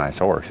pretty nice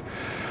horse.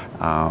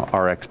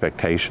 Our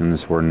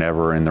expectations were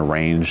never in the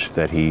range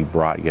that he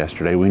brought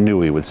yesterday. We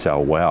knew he would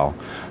sell well,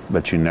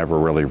 but you never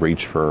really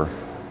reach for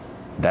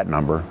that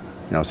number.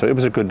 You know, so it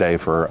was a good day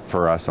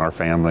for us and our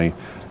family,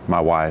 my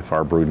wife,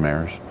 our brood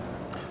mares.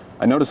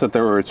 I noticed that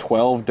there were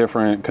 12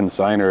 different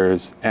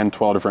consignors and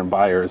 12 different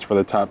buyers for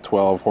the top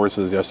 12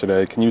 horses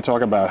yesterday. Can you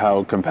talk about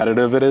how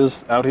competitive it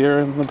is out here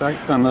in the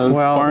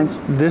barns?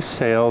 This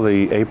sale,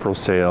 the April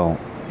sale,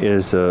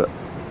 is a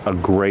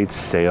great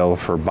sale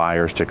for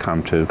buyers to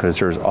come to, because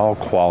there's all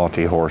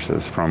quality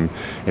horses. From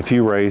if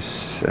you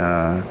race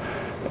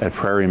at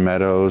Prairie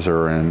Meadows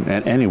or in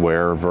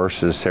anywhere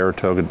versus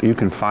Saratoga, you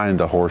can find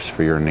the horse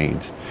for your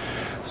needs.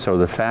 So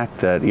the fact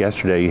that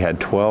yesterday you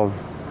had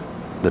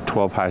the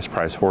 12 highest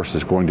priced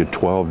horses going to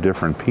 12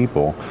 different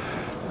people,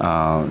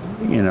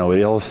 you know, it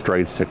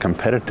illustrates the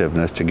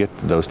competitiveness to get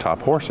to those top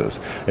horses.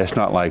 It's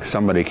not like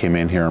somebody came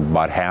in here and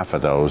bought half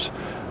of those.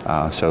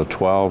 So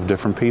 12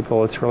 different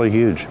people, it's really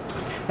huge.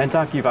 And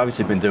Doc, you've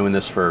obviously been doing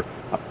this for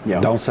You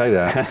know, Don't say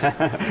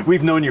that.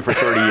 we've known you for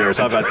 30 years.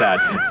 How about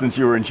that? Since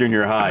you were in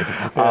junior high.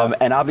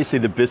 And obviously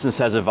the business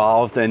has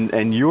evolved,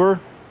 and your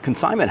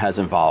consignment has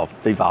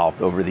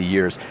evolved over the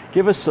years.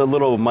 Give us a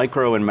little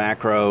micro and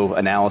macro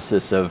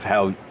analysis of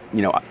how,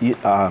 you know,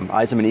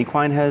 Eisenman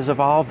Equine has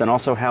evolved, and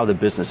also how the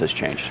business has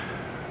changed.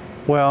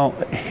 Well,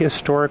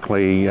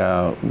 historically,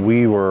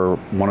 we were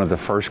one of the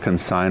first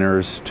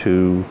consignors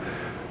to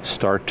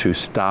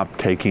stop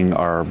taking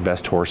our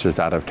best horses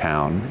out of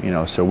town. You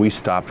know, so we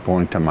stopped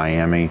going to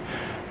Miami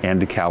and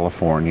to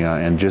California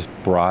and just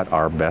brought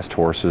our best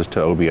horses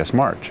to OBS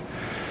March.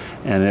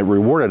 And it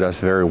rewarded us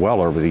very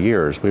well over the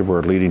years. We were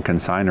a leading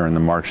consignor in the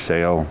March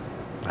sale,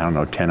 I don't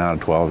know, 10 out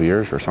of 12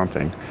 years or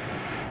something.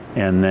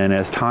 And then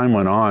as time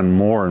went on,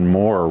 more and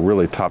more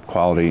really top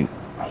quality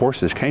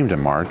horses came to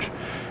March,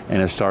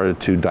 and it started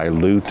to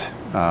dilute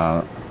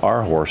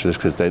our horses,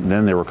 because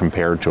then they were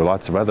compared to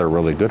lots of other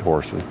really good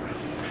horses.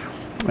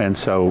 And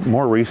so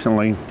more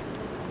recently,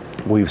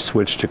 we've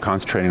switched to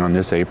concentrating on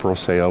this April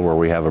sale, where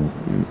we have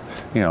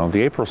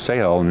the April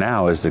sale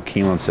now is the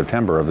Keeneland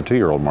September of the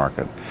 2-year-old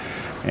market.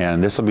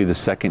 And this will be the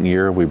second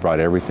year we brought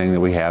everything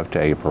that we have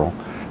to April,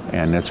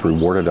 and it's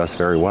rewarded us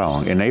very well.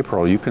 In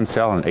April, you can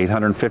sell an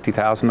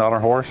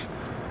 $850,000 horse,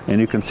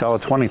 and you can sell a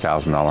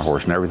 $20,000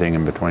 horse, and everything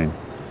in between.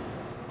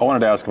 I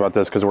wanted to ask about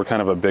this because we're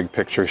kind of a big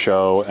picture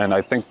show, and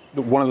I think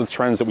one of the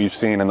trends that we've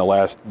seen in the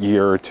last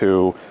year or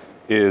two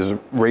is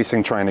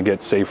racing trying to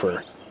get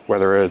safer,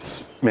 whether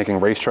it's making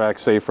racetracks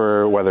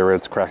safer, whether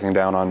it's cracking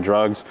down on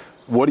drugs.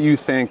 What do you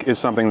think is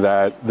something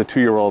that the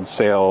 2-year-old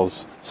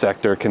sales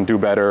sector can do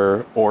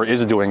better, or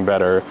is doing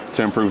better,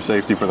 to improve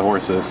safety for the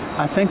horses?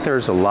 I think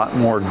there's a lot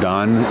more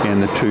done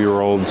in the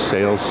 2-year-old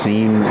sales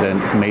scene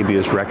than maybe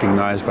is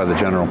recognized by the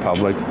general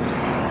public.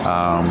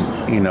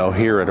 You know,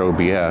 here at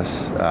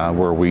OBS,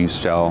 where we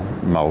sell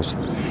most,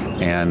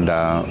 and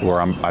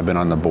where I've been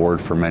on the board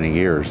for many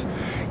years,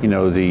 you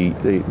know,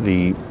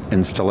 the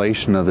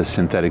installation of the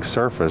synthetic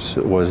surface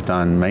was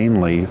done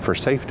mainly for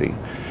safety.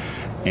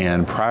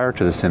 And prior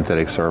to the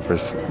synthetic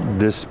surface,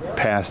 this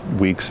past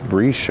week's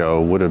breeze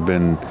show would have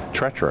been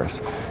treacherous,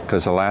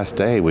 because the last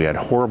day we had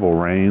horrible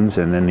rains,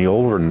 and in the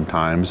olden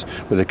times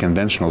with a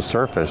conventional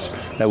surface,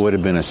 that would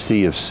have been a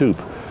sea of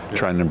soup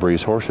trying to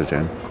breeze horses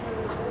in.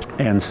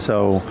 And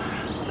so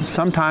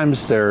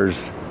sometimes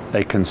there's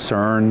a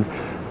concern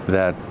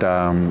that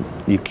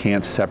you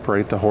can't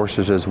separate the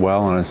horses as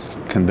well on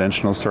a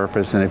conventional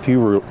surface, and if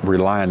you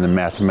rely on the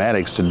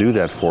mathematics to do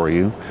that for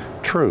you,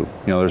 true.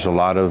 You know, there's a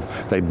lot of,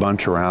 they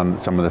bunch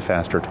around some of the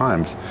faster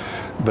times.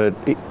 But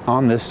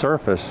on this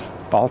surface,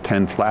 all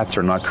 10 flats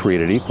are not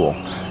created equal.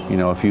 You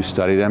know, if you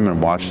study them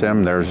and watch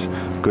them, there's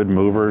good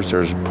movers,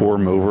 there's poor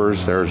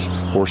movers, there's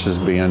horses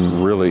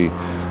being really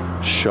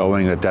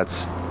showing that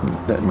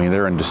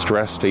they're in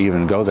distress to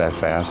even go that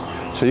fast.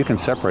 So you can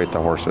separate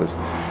the horses.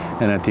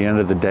 And at the end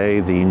of the day,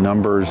 the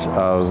numbers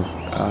of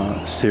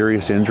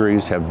serious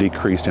injuries have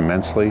decreased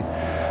immensely.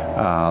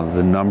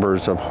 The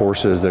numbers of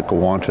horses that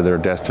go on to their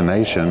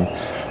destination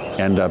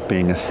end up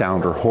being a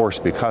sounder horse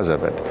because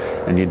of it.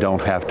 And you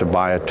don't have to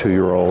buy a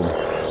 2-year-old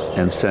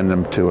and send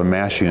them to a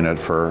MASH unit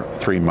for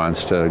 3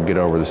 months to get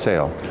over the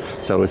sale.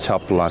 So it's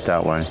helped a lot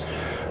that way.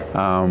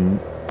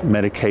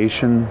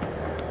 Medication,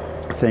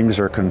 things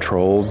are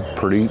controlled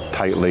pretty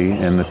tightly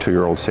in the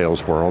 2-year-old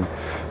sales world.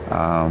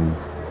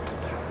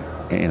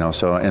 You know,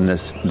 so and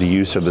the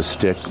use of the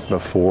stick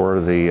before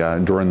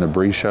during the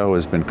breeze show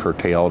has been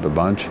curtailed a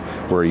bunch,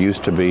 where it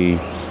used to be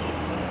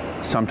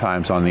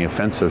sometimes on the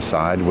offensive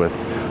side with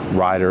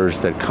riders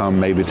that come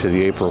maybe to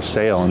the April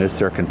sale and it's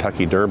their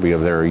Kentucky Derby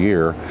of their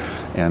year,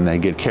 and they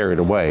get carried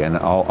away, and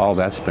all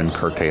that's been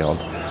curtailed.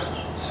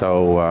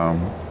 So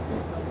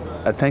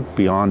I think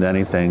beyond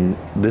anything,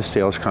 this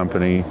sales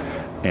company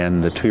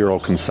and the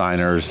 2-year-old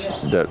consignors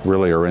that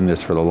really are in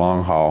this for the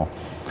long haul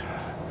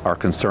are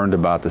concerned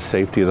about the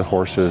safety of the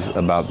horses,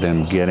 about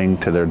them getting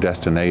to their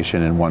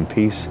destination in one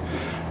piece,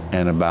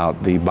 and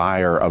about the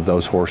buyer of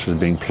those horses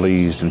being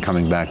pleased and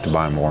coming back to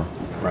buy more.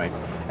 Right.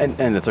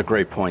 And it's a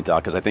great point,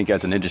 Doc, because I think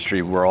as an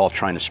industry, we're all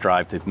trying to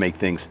strive to make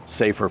things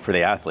safer for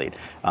the athlete.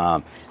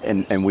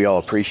 And we all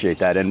appreciate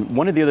that. And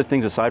one of the other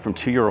things, aside from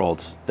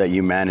 2-year-olds that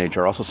you manage,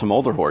 are also some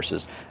older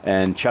horses.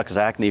 And Chuck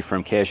Zachney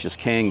from Cassius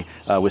King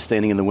was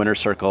standing in the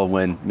winner's circle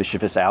when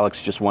Mischievous Alex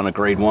just won a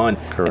Grade 1.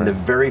 Correct. And the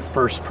very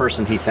first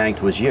person he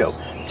thanked was you.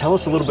 Tell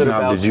us a little bit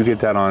about... Did you get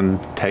that on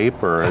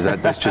tape, or is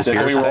that's just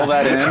Can we roll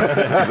that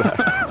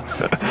in?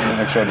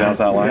 Make sure John's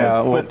not lying.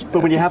 Yeah, well,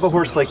 but when you have a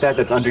horse like that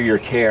that's under your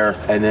care,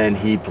 and then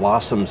he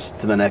blossoms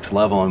to the next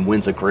level and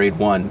wins a Grade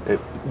 1,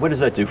 what does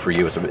that do for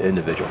you as an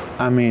individual?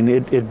 I mean,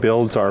 it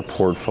builds our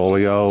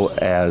portfolio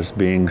as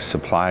being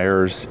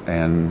suppliers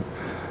and,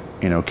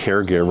 you know,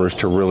 caregivers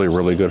to really,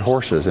 really good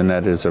horses, and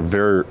that is a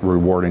very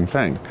rewarding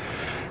thing.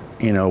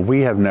 You know, we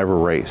have never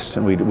raced,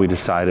 and we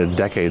decided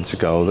decades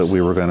ago that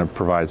we were going to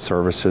provide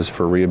services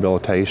for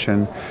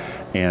rehabilitation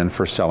and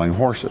for selling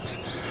horses.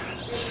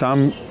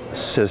 Some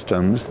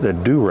systems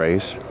that do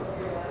race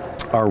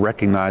are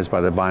recognized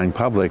by the buying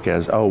public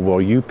as, oh,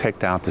 well, you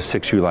picked out the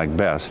 6 you like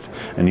best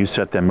and you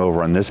set them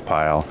over on this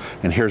pile,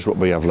 and here's what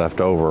we have left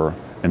over.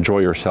 Enjoy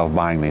yourself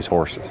buying these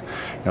horses.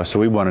 So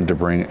we wanted to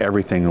bring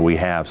everything that we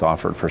have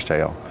offered for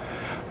sale.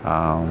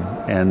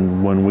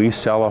 And when we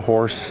sell a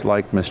horse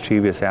like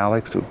Mischievous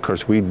Alex, of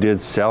course we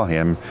did sell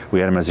him. We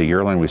had him as a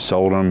yearling, we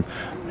sold him.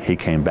 He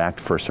came back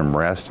for some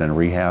rest and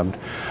rehabbed.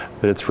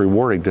 But it's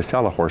rewarding to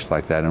sell a horse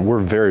like that, and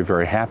we're very,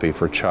 very happy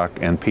for Chuck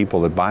and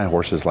people that buy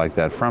horses like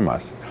that from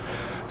us.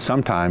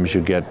 Sometimes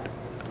you get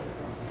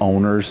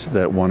owners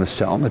that want to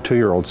sell in the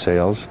 2-year-old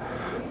sales,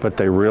 but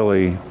they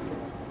really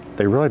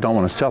don't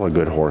want to sell a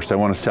good horse. They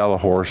want to sell a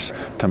horse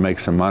to make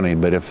some money,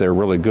 but if they're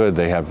really good,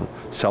 they have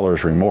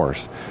seller's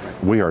remorse.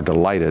 We are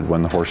delighted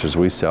when the horses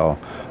we sell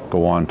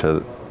go on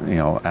to,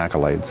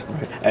 accolades.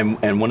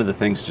 And one of the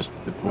things, just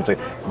one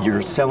second,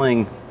 you're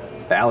selling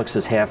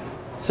Alex's half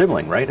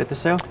sibling, right, at the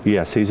sale?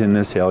 Yes, he's in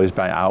this sale. He's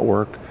by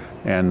Outwork,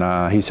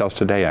 and he sells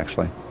today,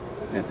 actually.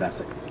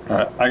 Fantastic. All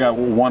right, I got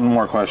one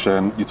more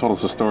question. You told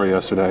us a story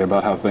yesterday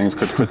about how things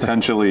could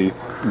potentially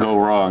go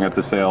wrong at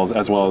the sales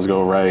as well as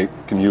go right.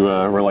 Can you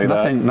relay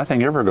that?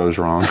 Nothing ever goes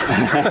wrong.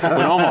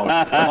 But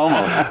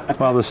almost.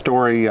 Well, the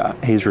story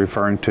he's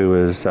referring to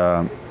is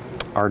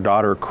our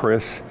daughter,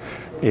 Chris,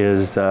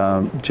 is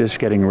just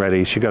getting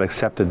ready. She got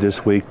accepted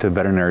this week to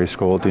veterinary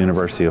school at the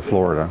University of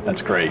Florida.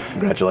 That's great.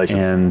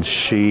 Congratulations. And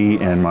she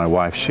and my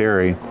wife,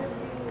 Sherry,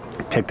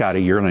 picked out a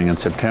yearling in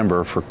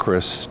September for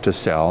Chris to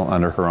sell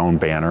under her own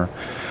banner.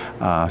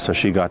 So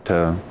she got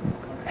to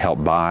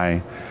help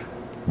buy,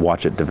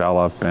 watch it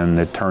develop, and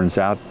it turns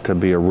out to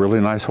be a really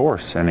nice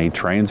horse, and he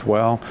trains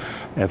well.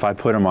 If I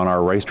put him on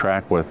our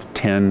racetrack with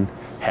 10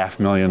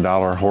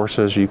 $500,000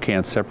 horses, you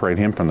can't separate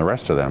him from the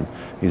rest of them.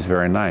 He's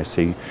very nice.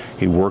 He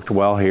worked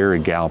well here,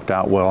 he galloped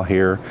out well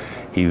here,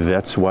 he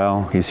vets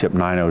well. He's hip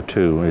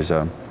 902, he's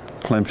a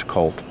Klimt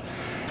colt.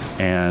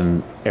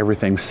 And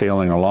everything's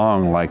sailing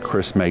along like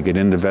Chris may get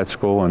into vet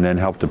school and then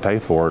help to pay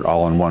for it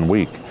all in 1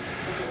 week.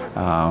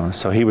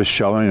 So he was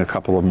showing a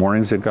couple of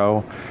mornings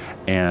ago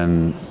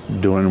and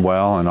doing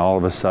well, and all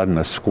of a sudden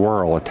a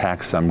squirrel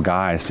attacked some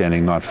guy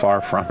standing not far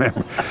from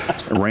him,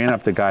 ran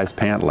up the guy's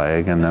pant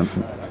leg, and then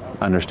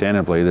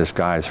understandably this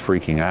guy's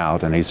freaking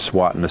out and he's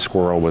swatting the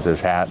squirrel with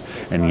his hat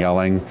and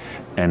yelling,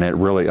 and it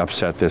really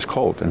upset this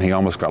colt, and he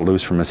almost got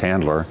loose from his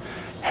handler.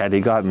 Had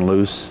he gotten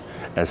loose,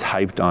 as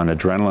hyped on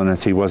adrenaline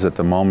as he was at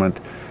the moment,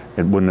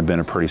 it wouldn't have been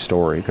a pretty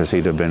story, because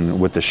he'd have been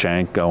with the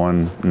shank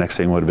going, next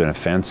thing would have been a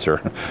fence or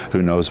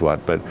who knows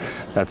what. But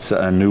that's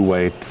a new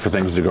way for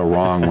things to go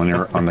wrong when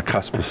you're on the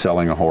cusp of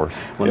selling a horse.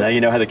 Well, now you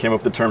know how they came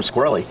up with the term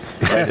squirrely.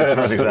 Right?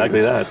 It's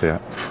exactly that. Yeah.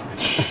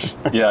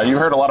 Yeah, you've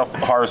heard a lot of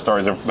horror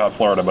stories about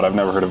Florida, but I've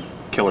never heard of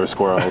killer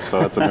squirrels, so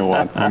that's a new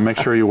one. Well, make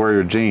sure you wear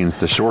your jeans.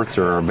 The shorts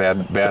are a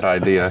bad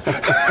idea.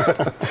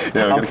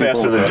 Yeah, I'm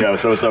faster than Joe,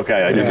 so it's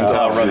okay. You can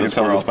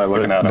tell this by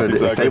looking at him.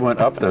 But if they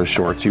went up those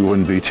shorts, you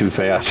wouldn't be too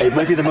fast. It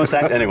might be the most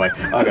anyway.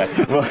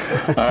 Okay. Well,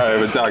 all right,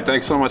 but Doc,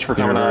 thanks so much for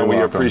coming on.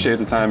 We appreciate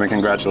the time, and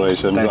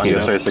congratulations on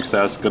yesterday's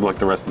success. Good luck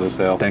the rest of the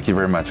sale. Thank you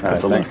very much. Right,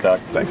 thanks, Doc.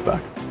 Thanks, Doc.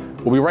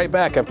 We'll be right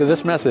back after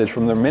this message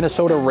from the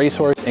Minnesota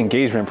Racehorse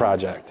Engagement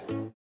Project.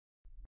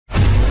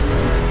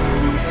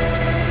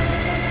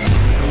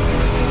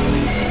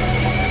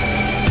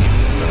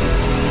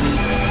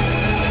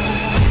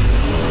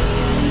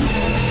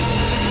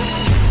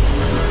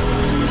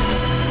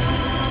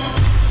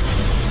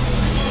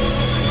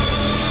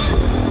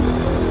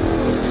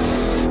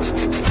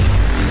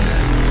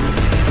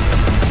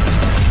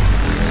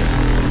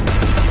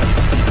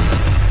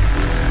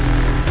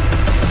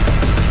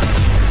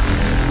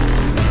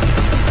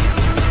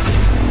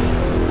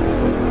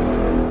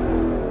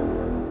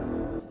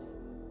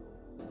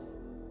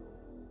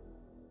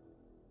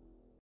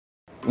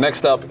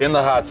 Next up in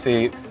the hot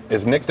seat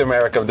is Nick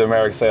Demerick of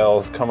Demerick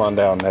Sales. Come on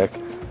down, Nick.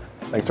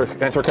 Thanks for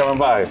coming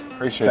by.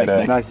 Appreciate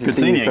that. Nice to Good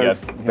see seeing you again.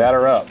 folks.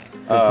 Batter up.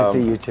 Good to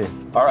see you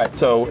too. All right,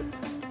 so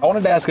I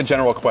wanted to ask a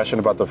general question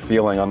about the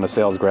feeling on the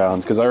sales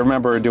grounds, because I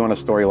remember doing a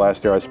story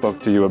last year. I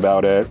spoke to you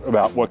about it,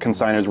 about what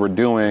consignors were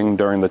doing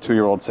during the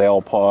 2-year-old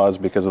sale pause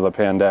because of the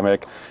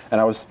pandemic.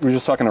 And we were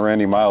just talking to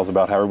Randy Miles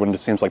about how everyone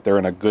just seems like they're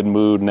in a good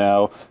mood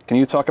now. Can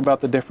you talk about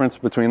the difference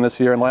between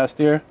this year and last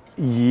year?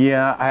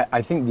 Yeah,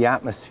 I think the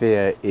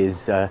atmosphere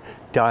is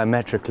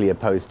diametrically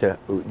opposed to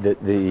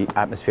the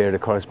atmosphere at a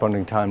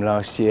corresponding time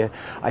last year.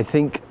 I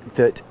think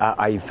that,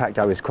 in fact,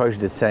 I was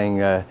quoted as saying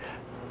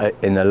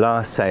in the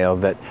last sale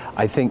that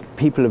I think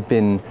people have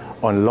been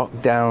on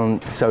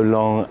lockdown so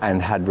long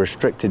and had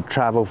restricted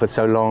travel for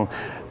so long,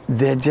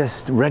 they're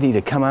just ready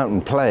to come out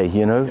and play,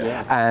 you know?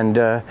 Yeah.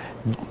 And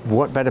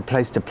what better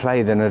place to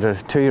play than at a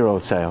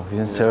 2-year-old sale? You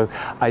know? Yeah. So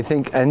I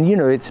think, and you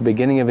know, it's the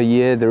beginning of a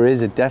year, there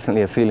is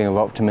definitely a feeling of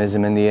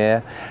optimism in the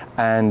air,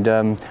 and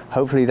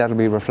hopefully that'll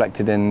be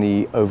reflected in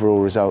the overall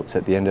results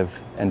at the end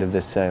of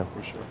this sale.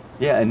 For sure.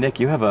 Yeah, and Nick,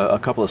 you have a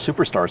couple of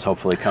superstars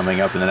hopefully coming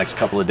up in the next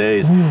couple of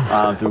days.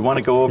 Do we want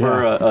to go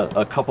over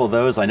a couple of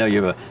those? I know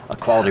you have a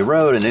Quality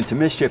Road, an Into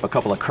Mischief, a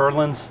couple of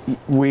Curlins.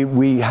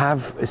 We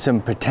have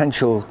some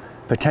potential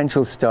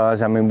potential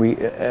stars. I mean,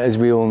 as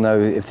we all know,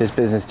 if this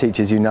business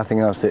teaches you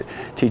nothing else, it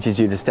teaches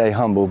you to stay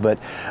humble. But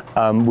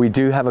we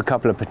do have a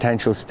couple of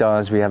potential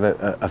stars. We have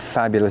a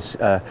fabulous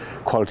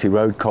quality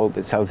road colt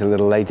that's out a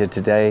little later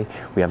today.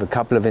 We have a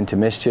couple of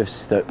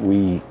intermischiefs that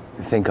we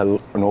think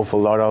an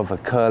awful lot of, a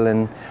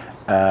Curlin,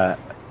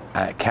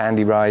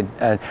 Candy Ride.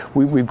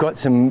 We've got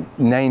some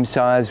name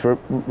sires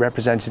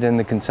represented in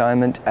the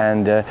consignment,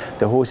 and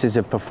the horses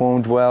have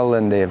performed well,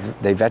 and they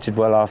vetted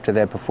well after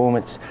their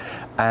performance.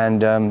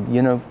 And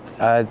you know,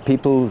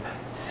 people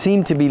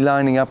seem to be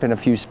lining up in a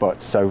few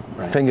spots, so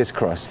fingers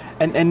crossed.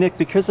 And Nick,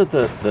 because of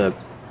the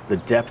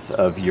depth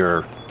of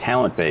your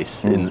talent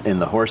base in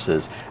the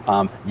horses,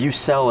 you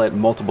sell at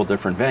multiple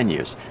different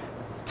venues.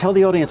 Tell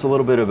the audience a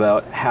little bit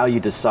about how you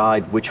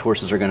decide which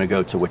horses are going to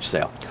go to which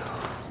sale.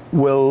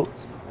 Well,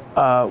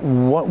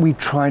 what we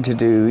try to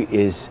do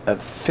is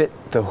fit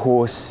the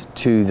horse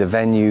to the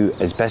venue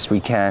as best we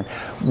can.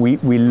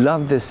 We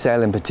love this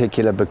sale in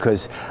particular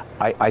because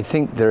I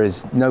think there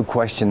is no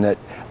question that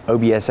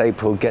OBS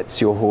April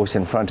gets your horse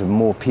in front of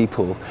more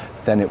people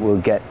than it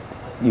will get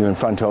you in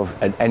front of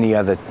at any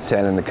other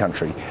sale in the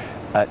country.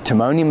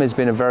 Timonium has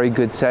been a very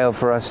good sale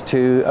for us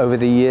too over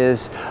the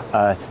years.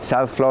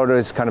 South Florida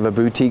is kind of a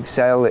boutique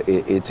sale.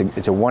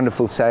 It's a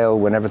wonderful sale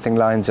when everything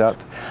lines up.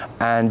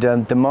 And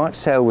the March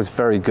sale was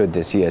very good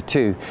this year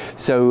too.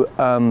 So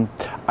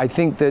I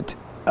think that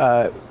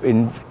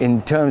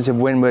in terms of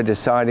when we're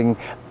deciding,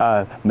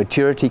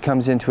 maturity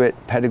comes into it,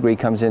 pedigree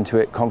comes into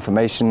it,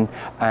 conformation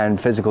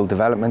and physical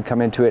development come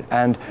into it,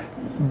 and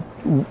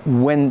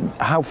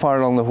how far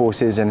along the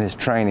horse is in his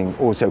training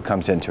also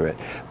comes into it.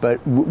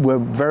 But we're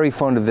very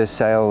fond of this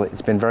sale.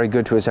 It's been very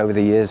good to us over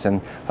the years,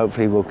 and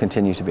hopefully will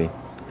continue to be.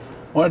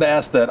 I wanted to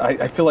ask that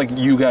I feel like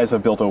you guys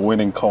have built a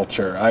winning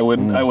culture. I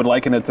would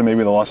liken it to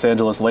maybe the Los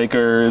Angeles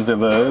Lakers or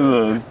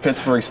the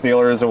Pittsburgh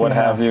Steelers or what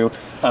have you.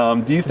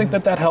 Do you think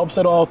that helps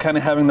at all, kind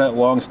of having that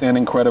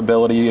long-standing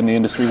credibility in the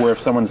industry where if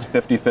someone's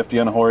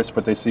 50-50 on a horse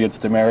but they see it's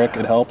demerit,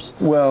 it helps?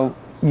 Well,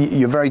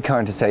 you're very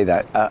kind to say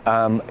that.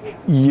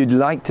 You'd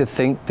like to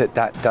think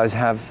that does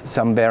have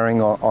some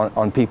bearing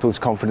on people's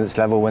confidence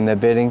level when they're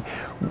bidding.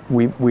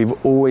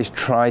 We've always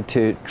tried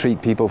to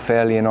treat people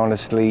fairly and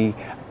honestly,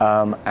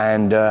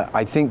 and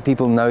I think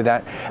people know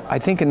that. I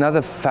think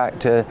another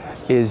factor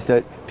is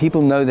that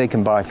people know they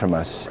can buy from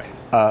us.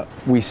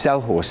 We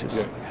sell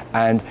horses,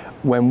 and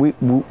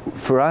when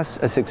for us,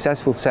 a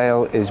successful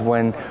sale is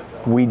when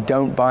we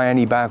don't buy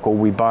any back, or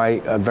we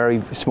buy a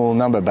very small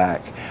number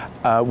back.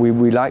 We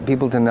like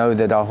people to know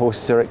that our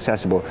horses are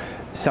accessible.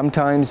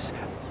 Sometimes,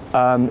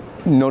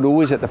 not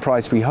always at the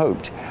price we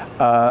hoped,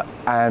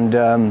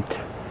 and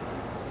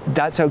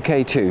that's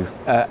okay too.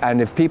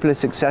 And if people are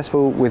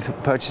successful with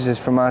purchases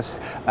from us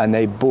and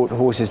they bought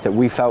horses that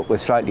we felt were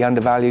slightly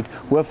undervalued,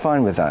 we're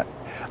fine with that,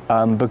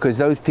 because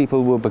those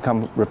people will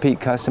become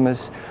repeat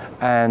customers.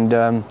 And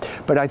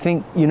but I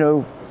think, you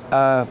know,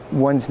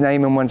 one's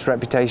name and one's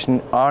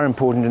reputation are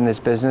important in this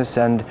business,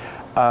 and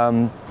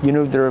you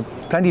know, there are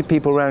plenty of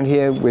people around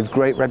here with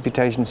great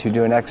reputations who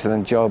do an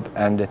excellent job,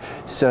 and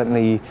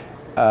certainly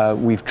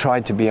we've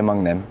tried to be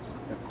among them.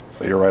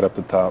 So you're right up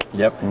the top.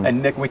 Yep.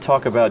 And Nick, we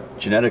talk about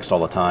genetics all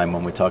the time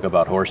when we talk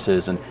about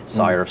horses and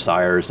sire of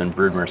sires and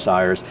broodmare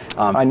sires.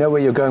 I know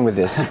where you're going with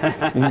this.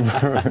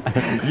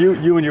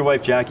 You and your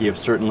wife Jackie have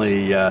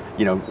certainly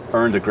you know,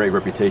 earned a great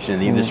reputation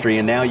in the industry,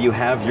 and now you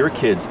have your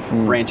kids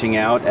branching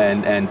out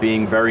and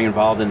being very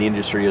involved in the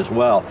industry as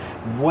well.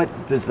 What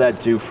does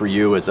that do for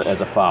you as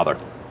a father?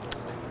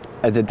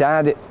 As a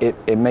dad,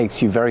 it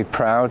makes you very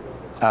proud,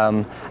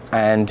 and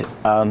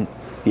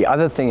the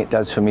other thing it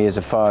does for me as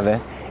a father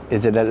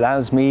is it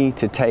allows me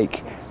to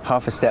take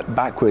half a step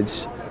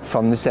backwards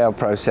from the sale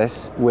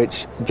process,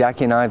 which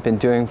Jackie and I have been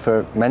doing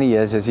for many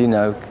years, as you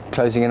know,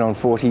 closing in on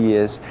 40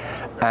 years.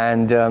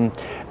 And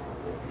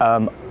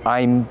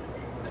I'm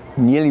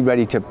nearly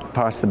ready to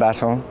pass the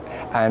baton,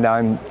 and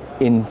I'm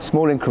in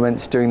small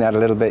increments doing that a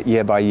little bit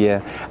year by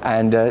year.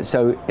 And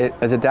so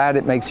as a dad,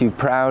 it makes you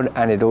proud,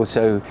 and it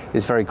also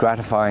is very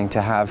gratifying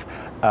to have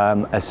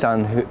a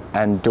son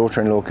and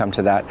daughter-in-law come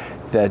to that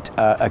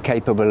are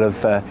capable of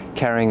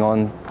carrying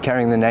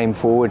the name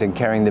forward and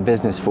carrying the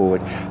business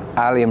forward.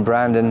 Ali and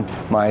Brandon,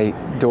 my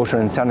daughter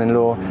and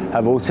son-in-law,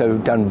 have also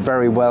done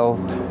very well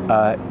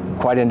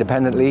quite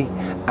independently,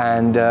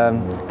 and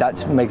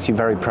that makes you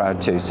very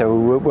proud too. So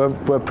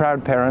we're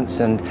proud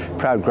parents and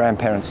proud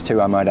grandparents too,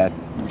 I might add.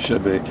 You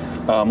should be.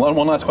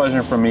 One last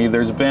question from me.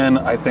 There's been,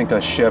 I think,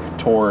 a shift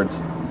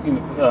towards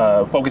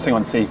focusing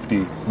on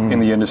safety in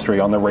the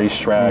industry, on the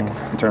racetrack,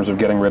 in terms of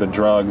getting rid of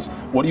drugs.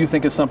 What do you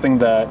think is something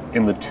that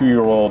in the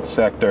two-year-old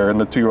sector, in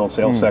the two-year-old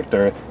sales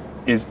sector,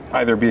 is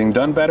either being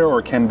done better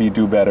or can be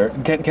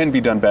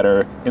done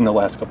better in the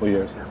last couple of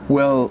years?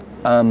 Well,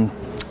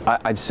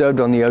 I've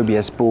served on the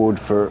OBS board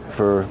for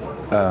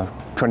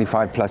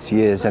 25 plus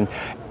years, and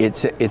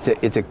it's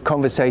a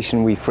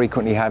conversation we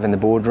frequently have in the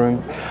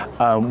boardroom.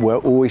 We're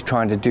always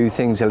trying to do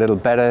things a little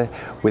better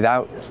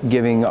without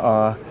giving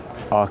our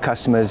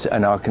customers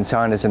and our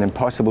consignors an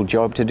impossible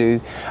job to do.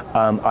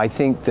 I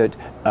think that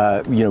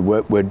you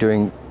know, we're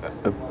doing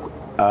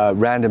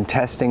random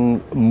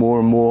testing more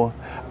and more.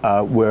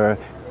 We're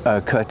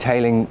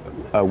curtailing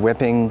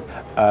whipping,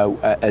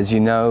 as you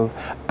know,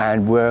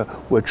 and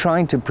we're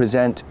trying to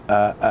present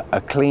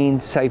a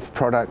clean, safe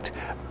product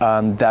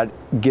that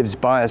gives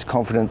buyers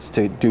confidence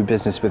to do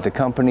business with the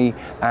company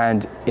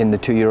and in the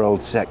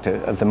 2-year-old sector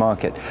of the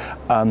market.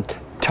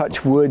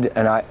 Touch wood,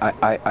 and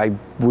I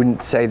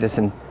wouldn't say this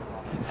until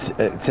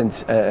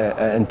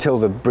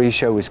the breeze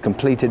show was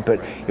completed, but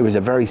it was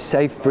a very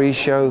safe breeze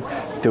show.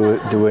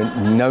 There were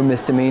no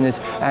misdemeanors,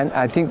 and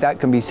I think that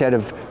can be said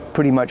of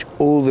pretty much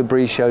all the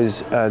breeze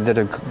shows that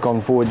have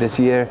gone forward this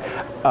year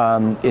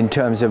in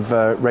terms of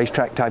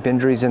racetrack type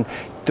injuries, and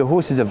the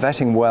horses are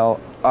vetting well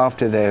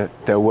after their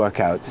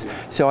workouts.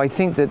 So I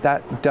think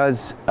that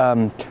does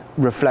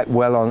reflect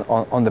well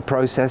on the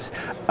process.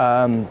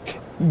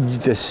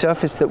 The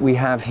surface that we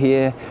have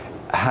here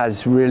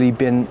has really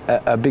been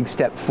a big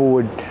step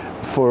forward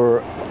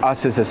for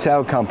us as a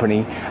sale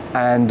company,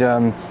 and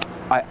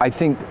I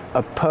think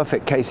a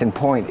perfect case in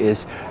point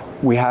is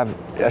we have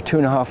a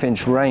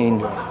 2.5-inch rain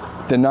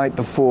the night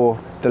before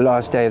the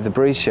last day of the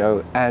breeze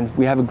show, and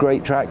we have a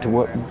great track to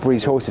work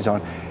breeze horses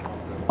on.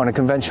 On a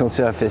conventional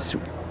surface,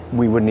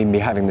 we wouldn't even be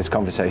having this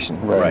conversation.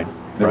 Right.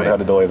 They would have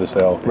to delay the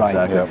sale. Right.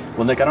 Exactly. Yep.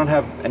 Well, Nick, I don't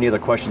have any other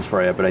questions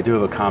for you, but I do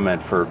have a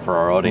comment for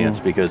our audience,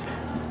 because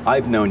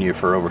I've known you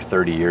for over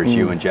 30 years,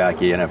 you and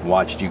Jackie, and I've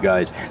watched you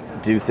guys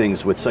do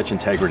things with such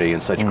integrity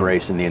and such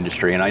grace in the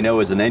industry. And I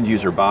know as an end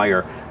user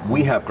buyer,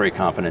 we have great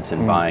confidence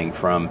in buying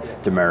from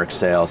Demerit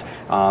Sales.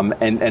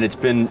 And it's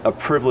been a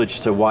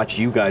privilege to watch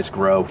you guys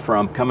grow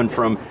from coming to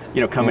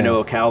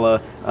Ocala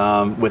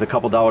with a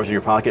couple dollars in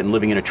your pocket and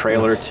living in a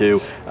trailer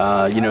to,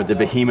 the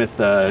behemoth,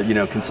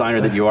 consignor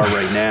that you are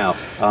right now.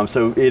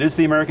 So it is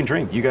the American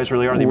dream. You guys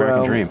really are the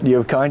American dream.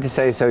 You're kind to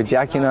say so.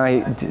 Jackie and I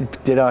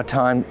did our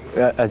time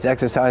as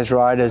exercise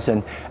riders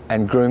and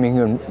grooming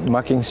and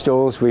mucking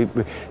stalls.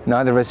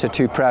 Neither of us are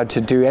too proud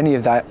to do any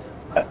of that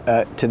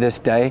to this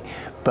day,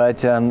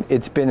 but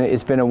it's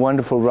been a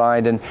wonderful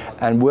ride, and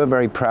we're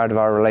very proud of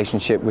our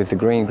relationship with the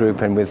Green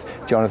Group and with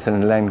Jonathan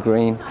and Len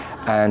Green,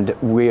 and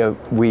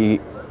we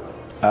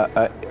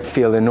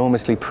feel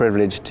enormously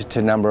privileged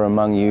to number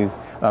among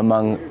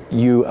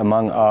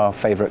our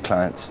favorite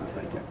clients.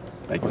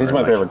 Well, he's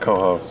my favorite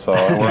co-host, so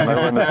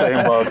we're in the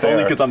same boat there.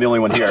 Only because I'm the only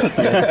one here.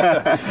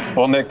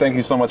 Well, Nick, thank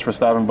you so much for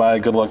stopping by.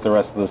 Good luck the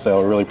rest of the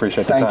sale. We really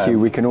appreciate the time. Thank you.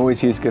 We can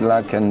always use good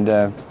luck,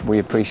 and we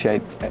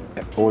appreciate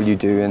all you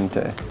do, and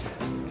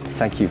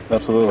thank you.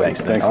 Absolutely.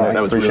 Thanks, Nick.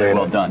 That was Appreciate really it.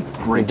 well done.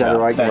 Great Is that job.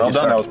 all right, guys? Well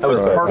done. That was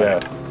perfect.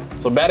 perfect. Yeah.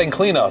 So batting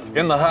cleanup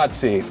in the hot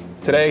seat.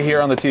 Today here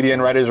on the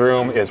TDN Writers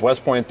Room is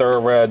West Point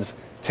Thoroughbreds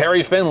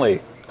Terry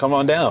Finley. Come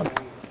on down.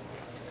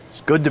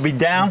 It's good to be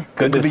down.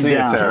 Good to be see you,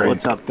 down. Terry.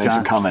 What's up, John? Thanks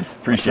for coming.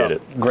 Appreciate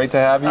it. Great to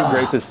have you.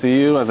 Great to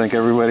see you. I think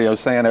everybody, I was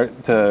saying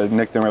to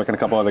Nick Demerit and a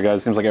couple other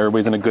guys, seems like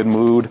everybody's in a good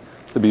mood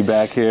to be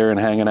back here and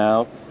hanging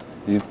out.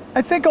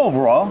 I think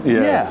overall,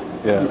 yeah.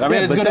 I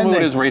mean, as good a mood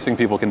as racing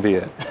people can be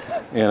in,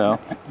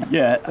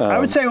 Yeah, I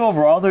would say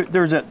overall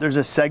there's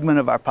a segment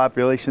of our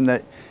population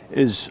that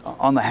is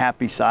on the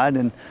happy side,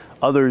 and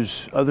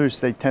others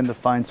they tend to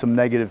find some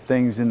negative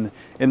things in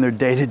their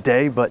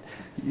day-to-day, but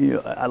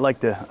I like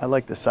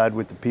to side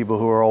with the people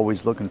who are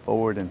always looking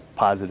forward and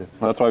positive.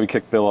 Well, that's why we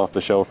kicked Bill off the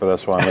show for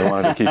this one. They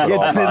wanted to keep it all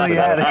Get Finley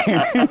out of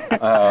here.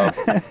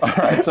 All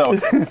right, so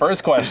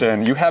first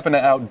question. You happen to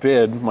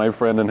outbid my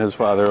friend and his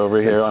father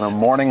over here on a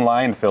morning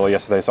line filly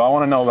yesterday, so I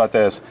want to know about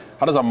this.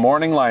 How does a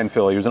morning line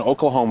filly, who's an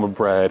Oklahoma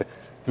bred,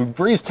 who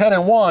breezed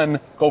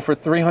 10-1, go for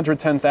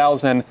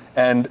 $310,000,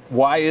 and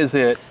why is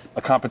it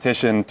a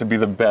competition to be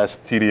the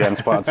best TDN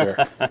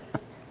sponsor?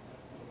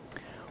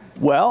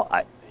 Well,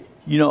 I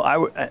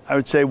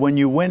would say when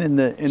you win in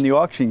the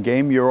auction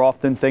game, you're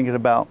often thinking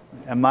about,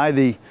 am I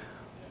the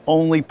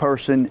only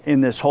person in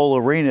this whole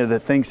arena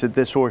that thinks that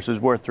this horse is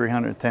worth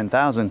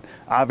 $310,000?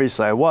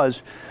 Obviously, I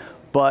was,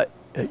 but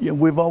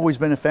we've always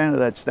been a fan of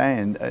that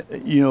stand.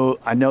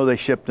 I know they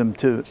shipped him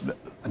to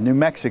New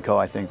Mexico,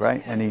 I think,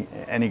 right?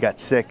 And he got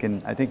sick,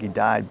 and I think he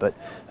died. But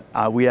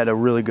we had a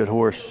really good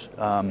horse,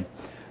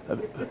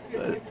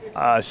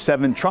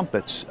 Seven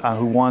Trumpets,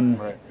 who won.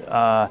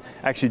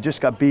 Actually,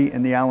 just got beat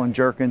in the Allen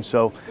Jerkin.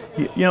 So,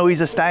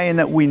 he's a stallion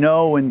that we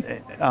know, and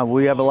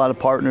we have a lot of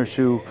partners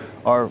who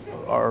are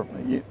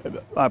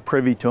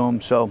privy to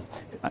him. So,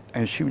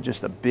 and she was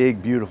just a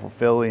big, beautiful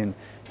filly, and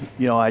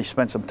I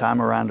spent some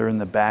time around her in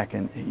the back,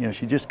 and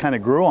she just kind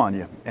of grew on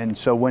you. And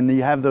so when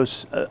you have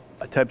those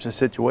types of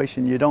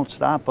situation, you don't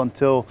stop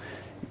until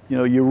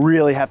you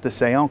really have to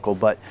say uncle.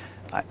 But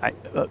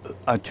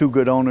two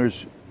good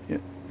owners,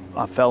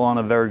 I fell on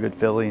a very good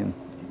filly, and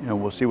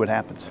we'll see what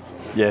happens.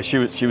 Yeah, she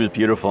was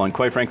beautiful, and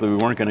quite frankly, we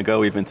weren't going to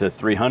go even to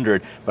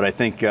 300, but I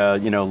think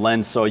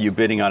Len saw you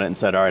bidding on it and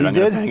said, all right, I'm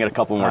going to hang it a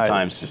couple more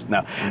times just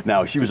now.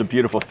 Now, she was a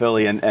beautiful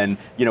filly, and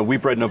we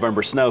bred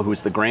November Snow,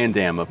 who's the grand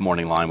dam of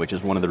Morning Line, which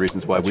is one of the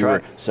reasons why we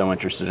were so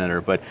interested in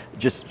her. But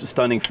just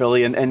stunning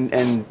filly,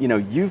 and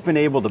you've been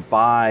able to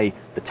buy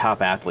the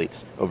top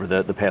athletes over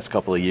the past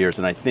couple of years,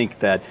 and I think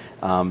that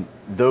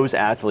those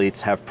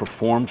athletes have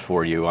performed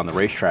for you on the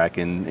racetrack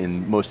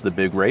in most of the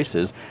big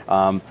races.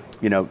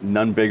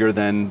 None bigger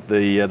than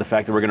the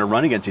fact that we're going to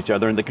run against each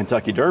other in the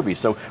Kentucky Derby.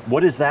 So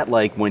what is that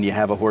like when you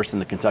have a horse in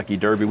the Kentucky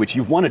Derby, which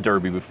you've won a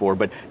Derby before,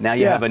 but now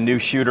you have a new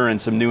shooter and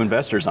some new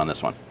investors on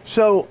this one?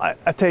 So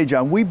I tell you,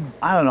 John, we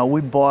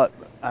bought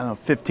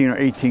 15 or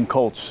 18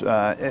 colts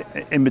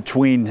in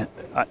between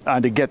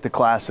to get the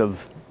class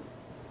of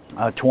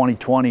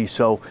 2020.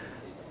 So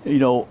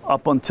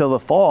up until the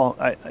fall,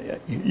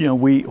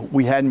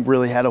 we hadn't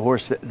really had a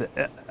horse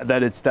that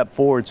had stepped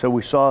forward. So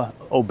we saw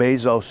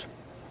Obezos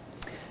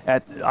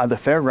at the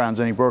fairgrounds,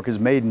 and he broke his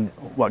maiden,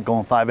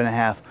 going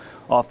 5.5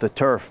 off the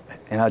turf.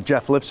 And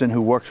Jeff Lifson,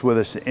 who works with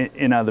us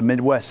in the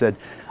Midwest, said,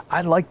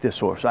 I like this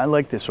horse. I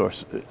like this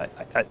horse.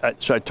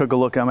 So I took a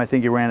look at him. I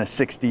think he ran a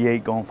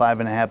 68 going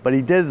 5.5, but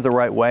he did it the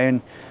right way.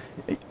 And,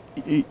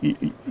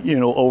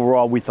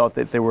 overall, we thought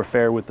that they were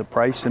fair with the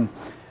price, and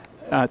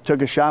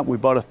took a shot. We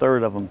bought a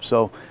third of them.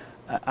 So,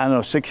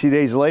 60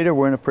 days later,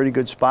 we're in a pretty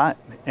good spot,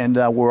 and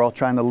we're all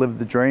trying to live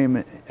the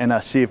dream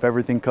and see if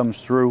everything comes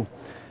through.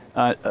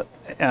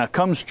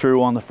 Comes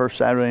true on the first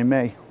Saturday in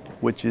May,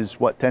 which is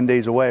 10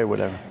 days away or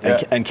whatever.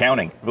 And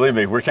counting. Believe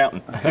me, we're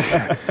counting.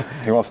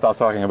 He won't stop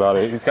talking about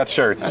it. He's got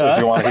shirts if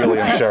you want a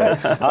helium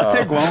shirt. I'll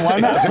take one. Why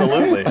not?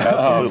 Absolutely.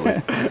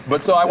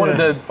 But so I wanted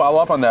to follow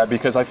up on that,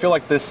 because I feel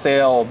like this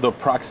sale, the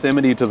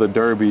proximity to the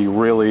Derby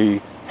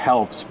really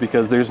helps,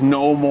 because there's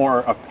no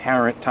more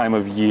apparent time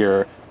of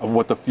year of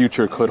what the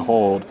future could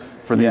hold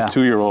for these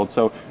 2-year-olds.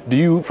 So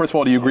first of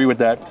all, do you agree with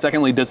that?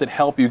 Secondly, does it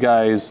help you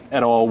guys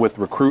at all with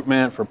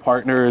recruitment for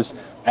partners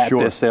at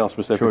this sale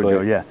specifically?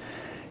 Sure, Joe,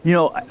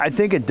 yeah. I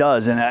think it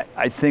does, and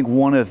I think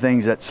one of the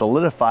things that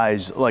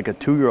solidifies like a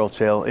 2-year-old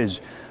sale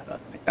is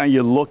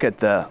you look at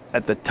the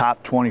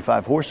top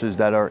 25 horses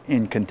that are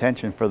in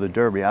contention for the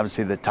Derby.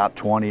 Obviously the top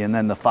 20, and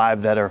then the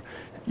 5 that are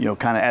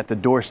kind of at the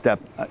doorstep,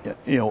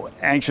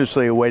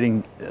 anxiously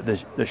awaiting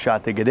the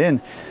shot to get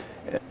in.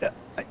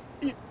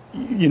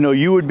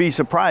 You would be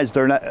surprised.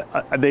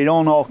 They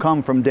don't all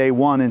come from day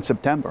one in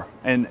September,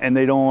 and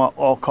they don't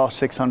all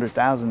cost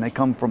 $600,000. They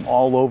come from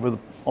all over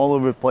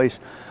the place,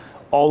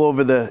 all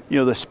over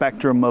the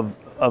spectrum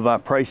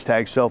of price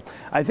tags. So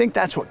I think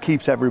that's what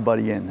keeps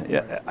everybody in.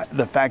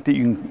 The fact that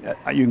you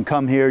can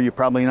come here, you're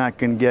probably not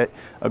going to get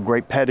a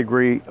great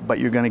pedigree, but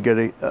you're going to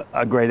get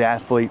a great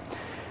athlete.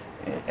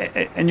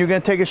 And you're going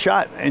to take a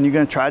shot, and you're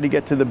going to try to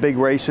get to the big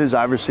races,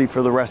 obviously,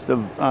 for the rest of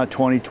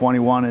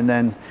 2021 and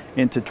then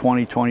into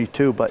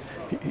 2022. But,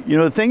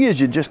 the thing is,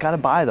 you just got to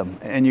buy them,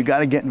 and you got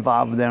to get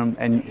involved with them,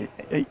 and,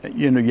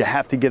 you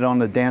have to get on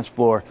the dance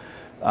floor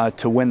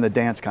to win the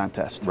dance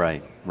contest.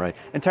 Right.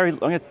 And Terry, I'm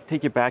going to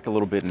take you back a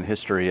little bit in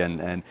history,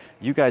 and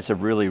you guys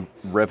have really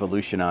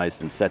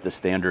revolutionized and set the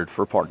standard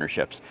for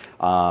partnerships.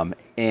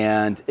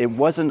 And it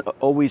wasn't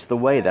always the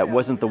way. That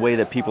wasn't the way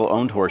that people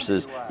owned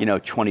horses,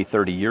 20,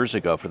 30 years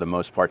ago for the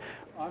most part.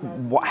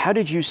 How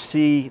did you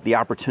see the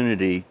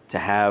opportunity to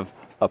have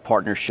a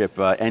partnership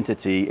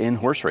entity in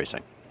horse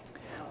racing?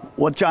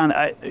 Well, John,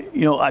 I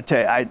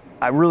tell you,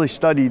 I really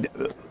studied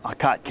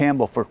Cott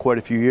Campbell for quite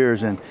a few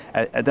years, and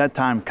at that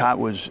time, Cott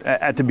was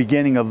at the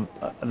beginning of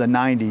the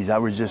 '90s. I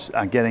was just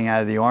getting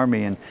out of the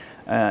Army, and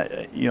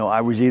I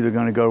was either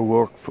going to go to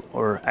work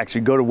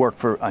go to work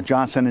for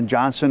Johnson &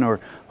 Johnson or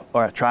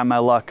try my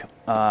luck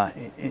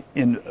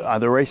in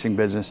the racing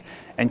business.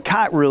 And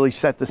Cott really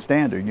set the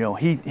standard.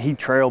 He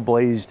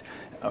trailblazed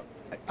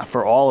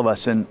for all of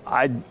us, and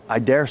I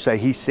dare say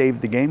he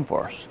saved the game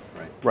for us.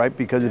 Right?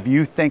 Because if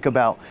you think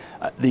about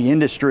the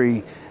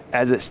industry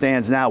as it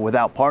stands now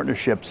without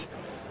partnerships,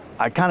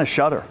 I kind of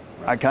shudder.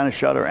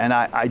 And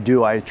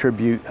I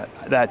attribute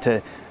that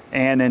to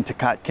Ann and to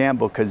Cott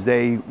Campbell, because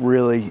they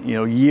really,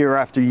 year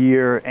after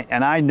year,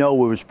 and I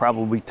know it was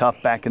probably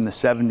tough back in the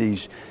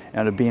 70s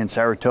to be in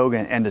Saratoga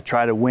and to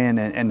try to win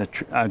and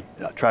to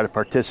try to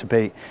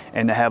participate,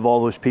 and to have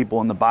all those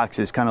people in the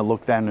boxes kind of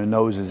look down their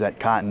noses at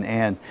Cott and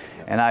Ann.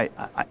 And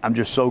I'm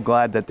just so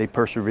glad that they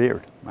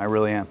persevered. I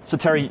really am. So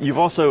Terry, you've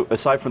also,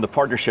 aside from the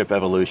partnership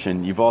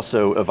evolution, you've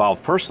also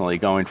evolved personally,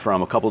 going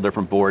from a couple of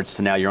different boards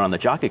to now you're on the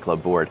Jockey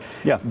Club board.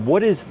 Yeah.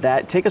 What is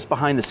that? Take us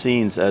behind the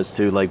scenes as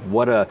to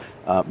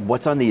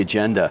what's on the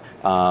agenda,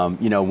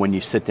 when you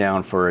sit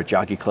down for a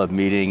Jockey Club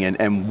meeting,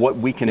 and what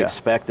we can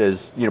expect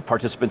as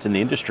participants in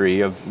the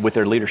industry with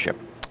their leadership.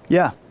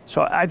 Yeah.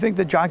 So I think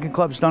the Jockey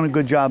Club's done a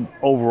good job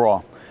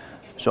overall.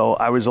 So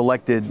I was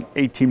elected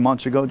 18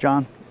 months ago,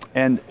 John.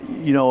 And,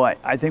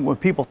 I think when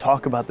people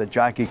talk about the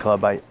Jockey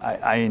Club,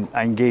 I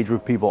engage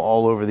with people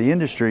all over the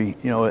industry,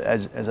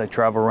 as I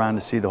travel around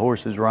to see the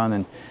horses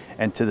run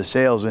and to the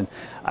sales. And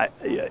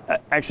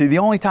actually, the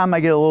only time I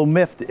get a little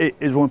miffed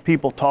is when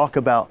people talk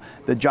about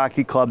the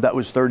Jockey Club that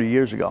was 30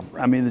 years ago.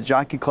 I mean, the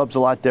Jockey Club's a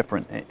lot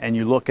different, and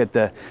you look at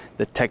the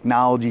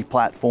technology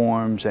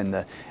platforms and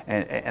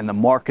the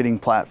marketing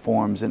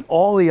platforms and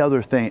all the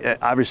other things.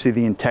 Obviously,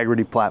 the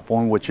integrity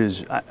platform, which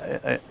is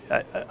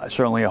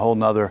certainly a whole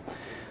nother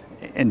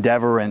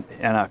endeavor and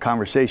a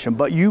conversation.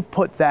 But you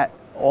put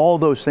all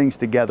those things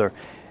together,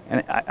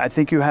 and I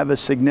think you have a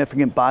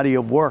significant body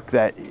of work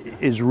that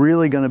is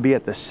really going to be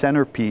at the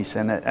centerpiece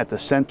and at the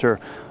center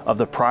of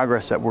the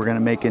progress that we're going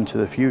to make into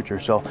the future.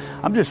 So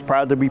I'm just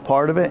proud to be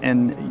part of it,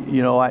 and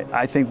you know,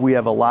 I think we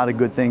have a lot of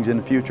good things in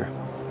the future.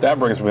 That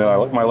brings me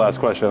to my last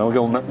question. I'm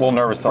a little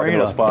nervous talking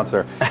to a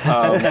sponsor.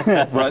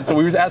 Right, so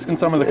we were asking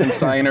some of the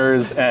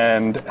consignors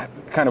and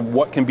kind of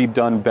what can be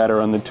done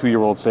better on the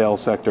 2-year-old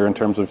sales sector in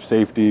terms of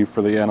safety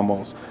for the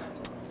animals.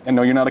 I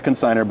know you're not a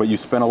consignor, but you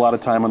spend a lot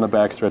of time on the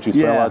backstretch. You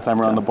spend a lot of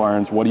time around the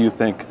barns. What do you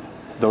think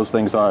those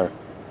things are?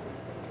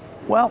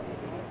 Well,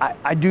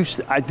 I do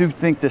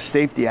think the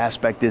safety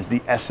aspect is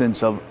the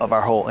essence of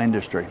our whole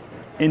industry.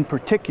 In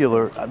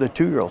particular, the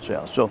 2-year-old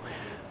sales. So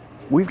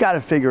we've got to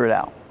figure it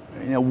out.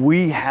 You know,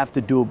 we have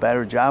to do a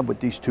better job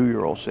with these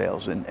 2-year-old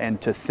sales, and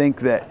to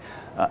think that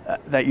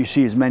you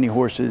see as many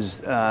horses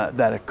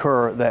that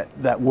occur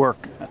that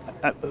work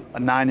a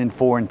 9 and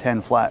 4 and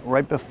 10 flat.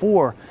 Right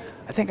before,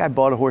 I think I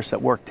bought a horse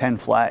that worked 10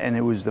 flat, and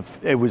it was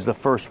the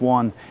first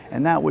one,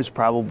 and that was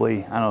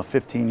probably, I don't know,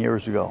 15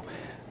 years ago.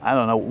 I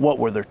don't know, what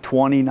were there,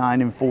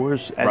 29 and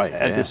 4s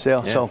at the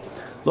sale? Yeah. So,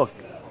 look,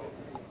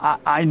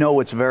 I know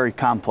it's very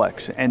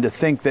complex, and to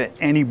think that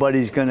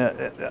anybody's going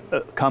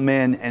to come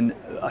in and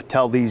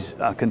tell these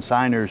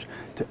consignors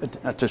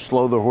to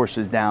slow their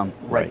horses down,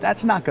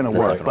 that's not going to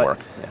work. But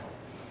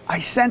I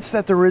sense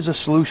that there is a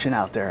solution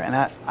out there, and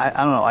I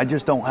don't know, I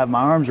just don't have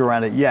my arms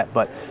around it yet,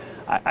 but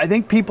I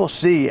think people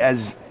see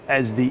as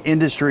the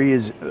industry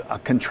is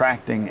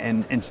contracting,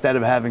 and instead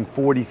of having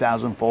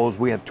 40,000 foals,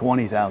 we have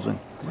 20,000.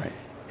 Right.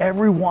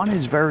 Everyone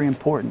is very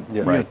important,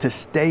 you know, to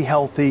stay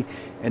healthy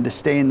and to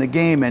stay in the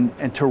game,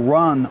 and to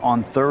run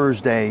on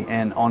Thursday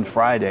and on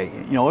Friday.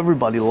 You know,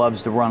 everybody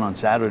loves to run on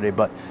Saturday,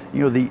 but you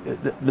know,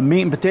 the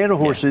meat and potato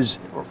horses,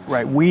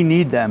 we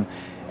need them.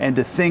 And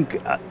to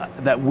think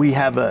that we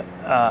have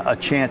a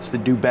chance to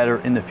do better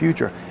in the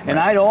future. And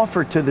I'd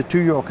offer to the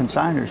 2-year-old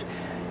consignors,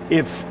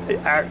 if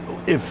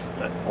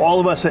all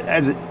of us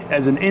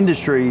as an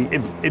industry,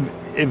 if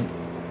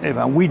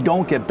we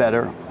don't get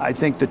better, I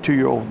think the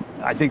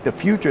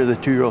future of the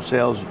 2-year-old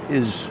sales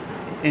is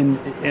in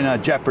a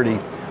jeopardy.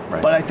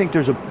 Right. But I think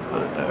there's a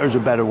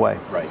better way.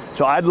 Right.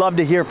 So I'd love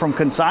to hear from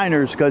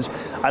consignors, because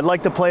I'd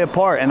like to play a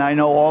part, and I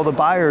know all the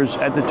buyers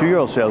at the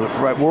 2-year-old sale.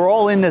 Right, we're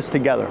all in this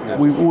together. Yes.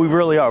 We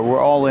really are.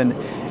 We're all in,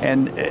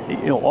 and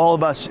you know, all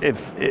of us.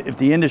 If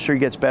the industry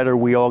gets better,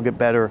 we all get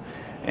better.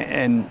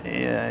 And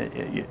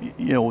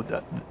you know,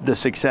 the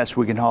success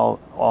we can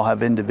all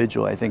have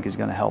individually, I think, is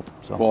going to help.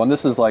 So. Well, and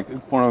this is like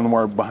one of the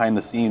more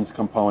behind-the-scenes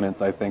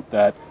components. I think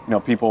that, you know,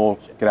 people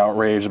get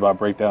outraged about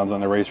breakdowns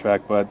on the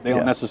racetrack, but they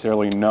don't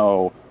necessarily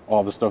know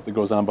all the stuff that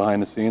goes on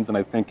behind the scenes. And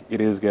I think it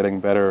is getting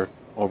better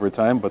over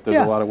time, but there's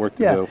a lot of work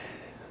to do.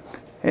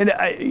 And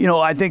you know,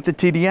 I think the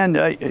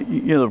TDN,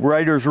 you know, the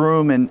writers'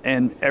 room,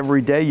 and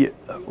every day,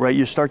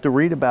 you start to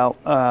read about,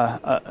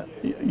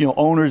 you know,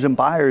 owners and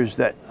buyers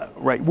that,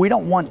 we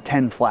don't want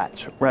 10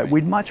 flats,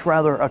 We'd much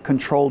rather a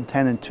controlled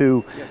 10 and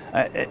 2,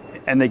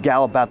 and they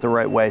gallop out the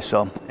right way.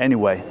 So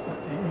anyway,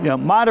 you know,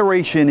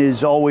 moderation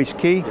is always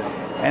key,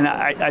 and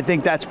I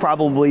think that's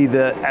probably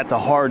at the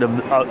heart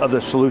of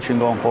the solution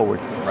going forward.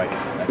 Right.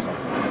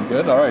 Excellent.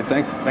 Good. All right.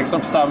 Thanks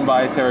for stopping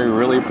by, Terry.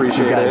 Really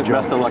appreciate it.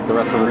 Best of luck the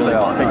rest of the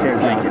sale. Take care.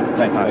 Thank you.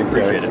 Thanks. I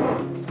appreciate it.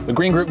 The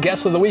Green Group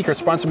Guests of the Week are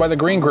sponsored by the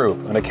Green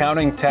Group, an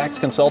accounting, tax,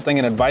 consulting,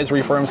 and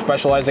advisory firm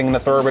specializing in the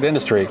thoroughbred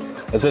industry.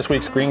 As this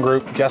week's Green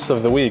Group Guests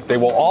of the Week, they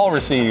will all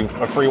receive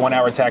a free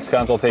 1-hour tax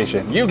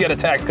consultation. You get a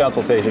tax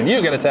consultation. You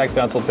get a tax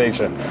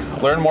consultation.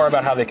 Learn more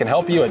about how they can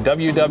help you at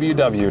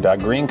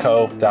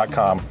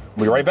www.greenco.com.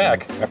 We'll be right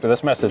back after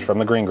this message from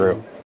the Green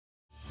Group.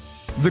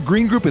 The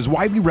Green Group is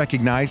widely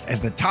recognized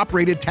as the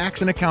top-rated tax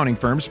and accounting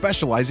firm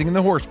specializing in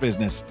the horse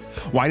business.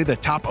 Why do the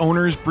top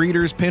owners,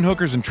 breeders,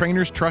 pinhookers, and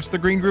trainers trust the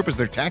Green Group as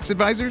their tax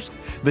advisors?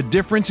 The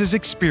difference is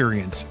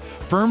experience.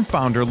 Firm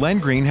founder Len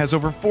Green has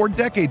over 4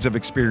 decades of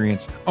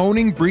experience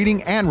owning,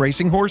 breeding, and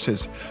racing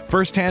horses.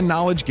 First-hand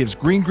knowledge gives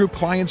Green Group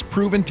clients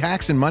proven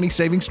tax and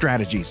money-saving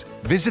strategies.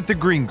 Visit the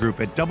Green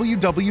Group at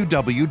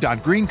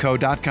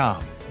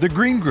www.greenco.com. The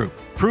Green Group,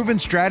 proven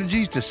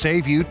strategies to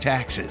save you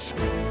taxes.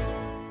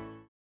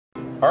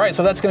 All right,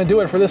 so that's going to do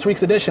it for this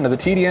week's edition of the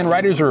TDN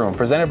Writers Room,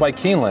 presented by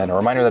Keeneland. A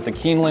reminder that the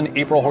Keeneland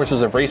April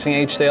Horses of Racing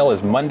Age sale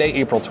is Monday,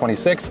 April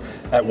 26th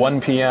at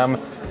 1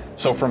 p.m.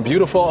 So from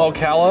beautiful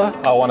Ocala,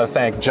 I want to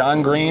thank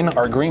Jon Green,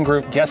 our Green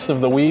Group Guests of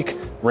the Week,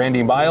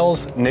 Randy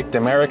Miles, Nick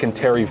Demerick, and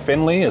Terry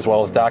Finley, as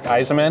well as Doc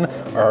Eisenman,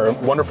 our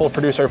wonderful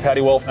producer, Patty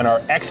Wolf, and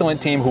our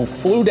excellent team who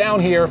flew down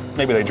here,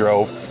 maybe they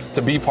drove,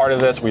 to be part of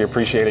this. We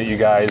appreciate it, you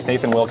guys.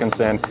 Nathan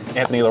Wilkinson,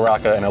 Anthony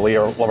LaRocca, and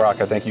Aaliyah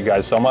LaRocca, thank you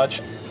guys so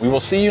much. We will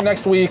see you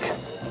next week.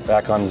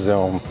 back on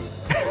Zoom.